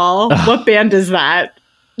recall. What band is that?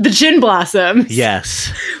 The Gin Blossoms.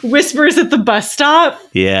 Yes. Whispers at the Bus Stop.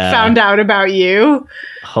 Yeah. Found Out About You.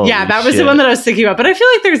 Holy that was the one that I was thinking about. But I feel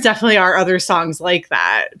like there's definitely are other songs like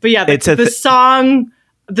that. But yeah,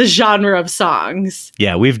 the genre of songs.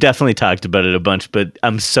 Yeah, we've definitely talked about it a bunch, but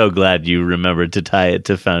I'm so glad you remembered to tie it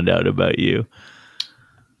to Found Out About You.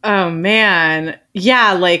 Oh man.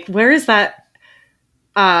 Yeah, like where is that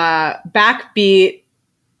backbeat?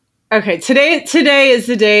 Okay, today is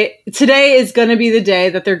the day. Today is going to be the day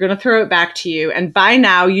that they're going to throw it back to you, and by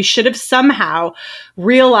now you should have somehow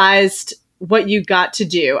realized what you got to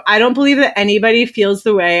do. I don't believe that anybody feels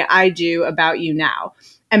the way I do about you now.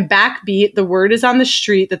 And backbeat, the word is on the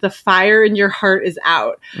street that the fire in your heart is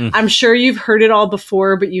out. I'm sure you've heard it all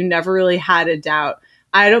before, but you never really had a doubt.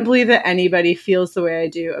 I don't believe that anybody feels the way I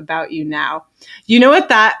do about you now. You know what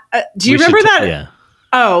that, do you remember that? Yeah.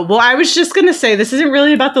 Oh, well, I was just going to say, this isn't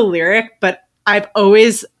really about the lyric, but I've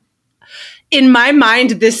always, in my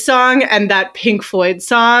mind, this song and that Pink Floyd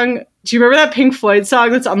song, do you remember that Pink Floyd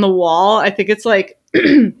song that's on the wall? I think it's like,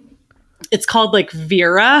 it's called like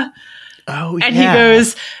Vera. Oh, and he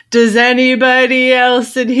goes, does anybody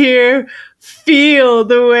else in here feel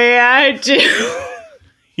the way I do?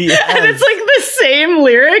 Yes. And it's like the same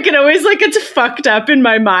lyric. It always like gets fucked up in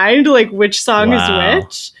my mind, like which song is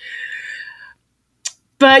which.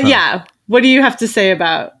 But yeah, what do you have to say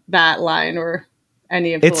about that line or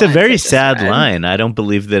any of the It's a lines very sad line. I don't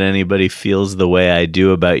believe that anybody feels the way I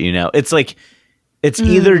do about you now. It's like, it's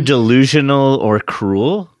either delusional or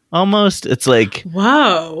cruel almost. It's like,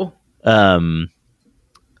 whoa. I don't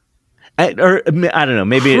know,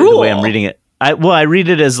 maybe Cruel. The way I'm reading it. I read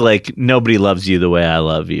it as like nobody loves you the way I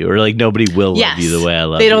love you, or like nobody will love you the way I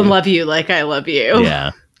love you. They don't love you like I love you.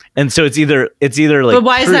 Yeah. And so it's either like, but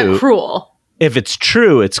why is that cruel? If it's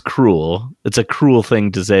true, it's cruel. It's a cruel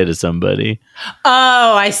thing to say to somebody.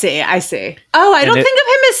 Oh, I see. Oh, I don't think of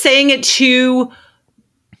him as saying it to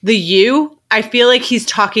the you. I feel like he's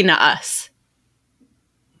talking to us.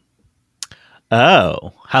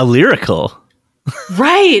 Oh, how lyrical.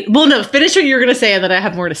 Right. Well, no, finish what you were going to say, and then I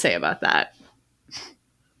have more to say about that.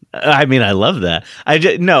 I mean, I love that. I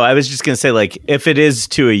was just going to say, like, if it is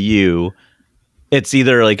to a you, it's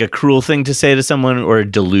either like a cruel thing to say to someone or a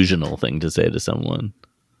delusional thing to say to someone.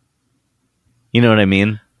 You know what I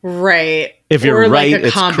mean? Right. If you're right, like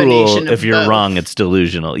it's cruel. If you're wrong, it's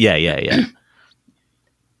delusional. Yeah.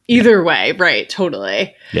 Either way, right,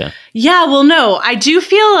 totally. Yeah. Yeah, well, no, I do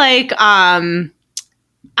feel like I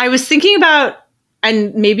was thinking about,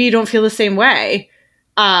 and maybe you don't feel the same way,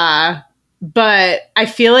 but I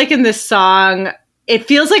feel like in this song, it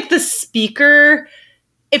feels like the speaker,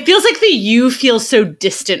 it feels like the you feels so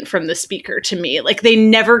distant from the speaker to me. Like they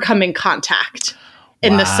never come in contact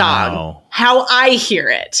in the song. How I hear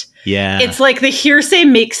it. Yeah. It's like the hearsay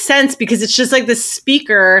makes sense because it's just like the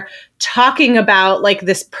speaker talking about like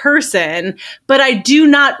this person, but I do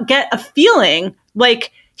not get a feeling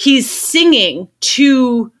like he's singing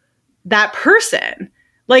to that person.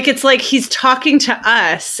 Like it's like he's talking to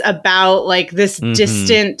us about like this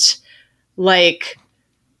distant like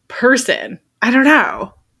person. I don't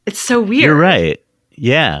know. It's so weird. You're right.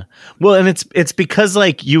 Yeah. Well, and it's because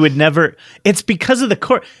like you would never, it's because of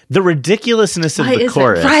the ridiculousness of the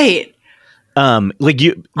chorus. Right. Like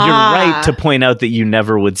you're right to point out that you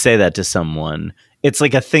never would say that to someone. It's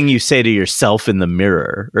like a thing you say to yourself in the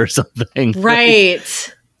mirror or something.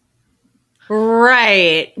 Right.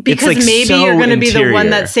 Right. Because like maybe so you're going to be the one interior.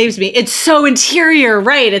 that saves me. It's so interior.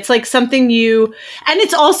 Right. It's like something you, and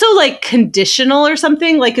it's also like conditional or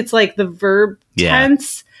something. Like it's like the verb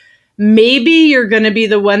tense. Maybe you're going to be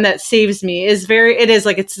the one that saves me it's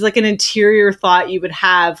like an interior thought you would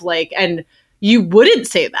have, like, and you wouldn't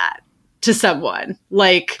say that to someone.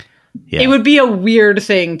 Like it would be a weird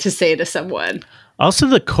thing to say to someone. Also,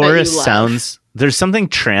 the chorus sounds, there's something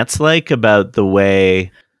trance-like about the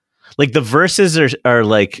way, like the verses are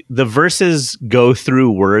like, the verses go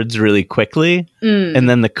through words really quickly, and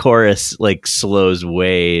then the chorus like slows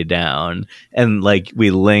way down, and like we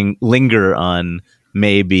linger on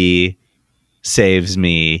maybe saves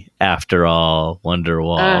me after all,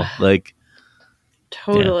 Wonderwall, like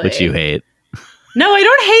totally, which you hate. No, I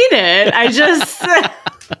don't hate it. I just,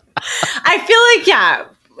 I feel like,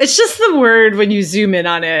 it's just the word when you zoom in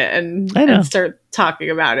on it and start talking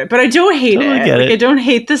about it. But I don't hate it. Like, I don't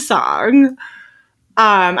hate the song.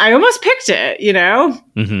 I almost picked it, you know?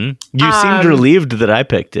 Mm-hmm. You seemed relieved that I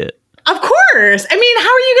picked it. Of course. I mean,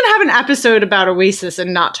 how are you going to have an episode about Oasis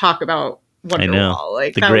and not talk about Wonderwall? I know.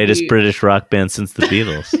 Like, the greatest British rock band since the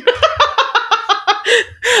Beatles.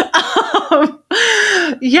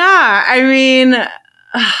 Yeah, I mean,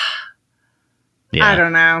 I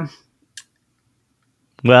don't know.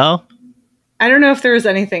 Well, I don't know if there was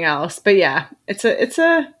anything else, but yeah, it's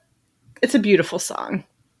a beautiful song.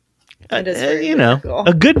 It is very beautiful.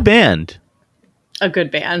 A good band. A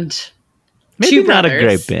good band. Maybe Two not brothers. a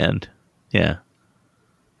great band. Yeah.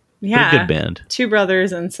 Yeah. But a good band. Two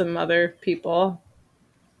brothers and some other people.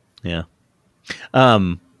 Yeah.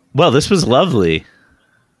 Well, this was lovely.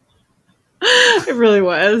 It really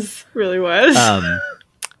was. Really was.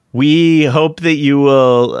 We hope that you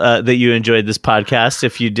will that you enjoyed this podcast.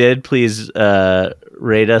 If you did, please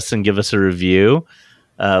rate us and give us a review.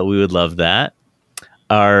 We would love that.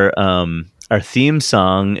 Our theme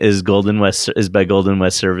song is by Golden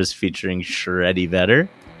West Service featuring Shreddie Vedder.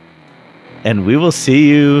 And we will see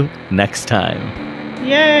you next time.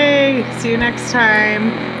 Yay! See you next time.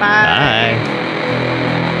 Bye. Bye.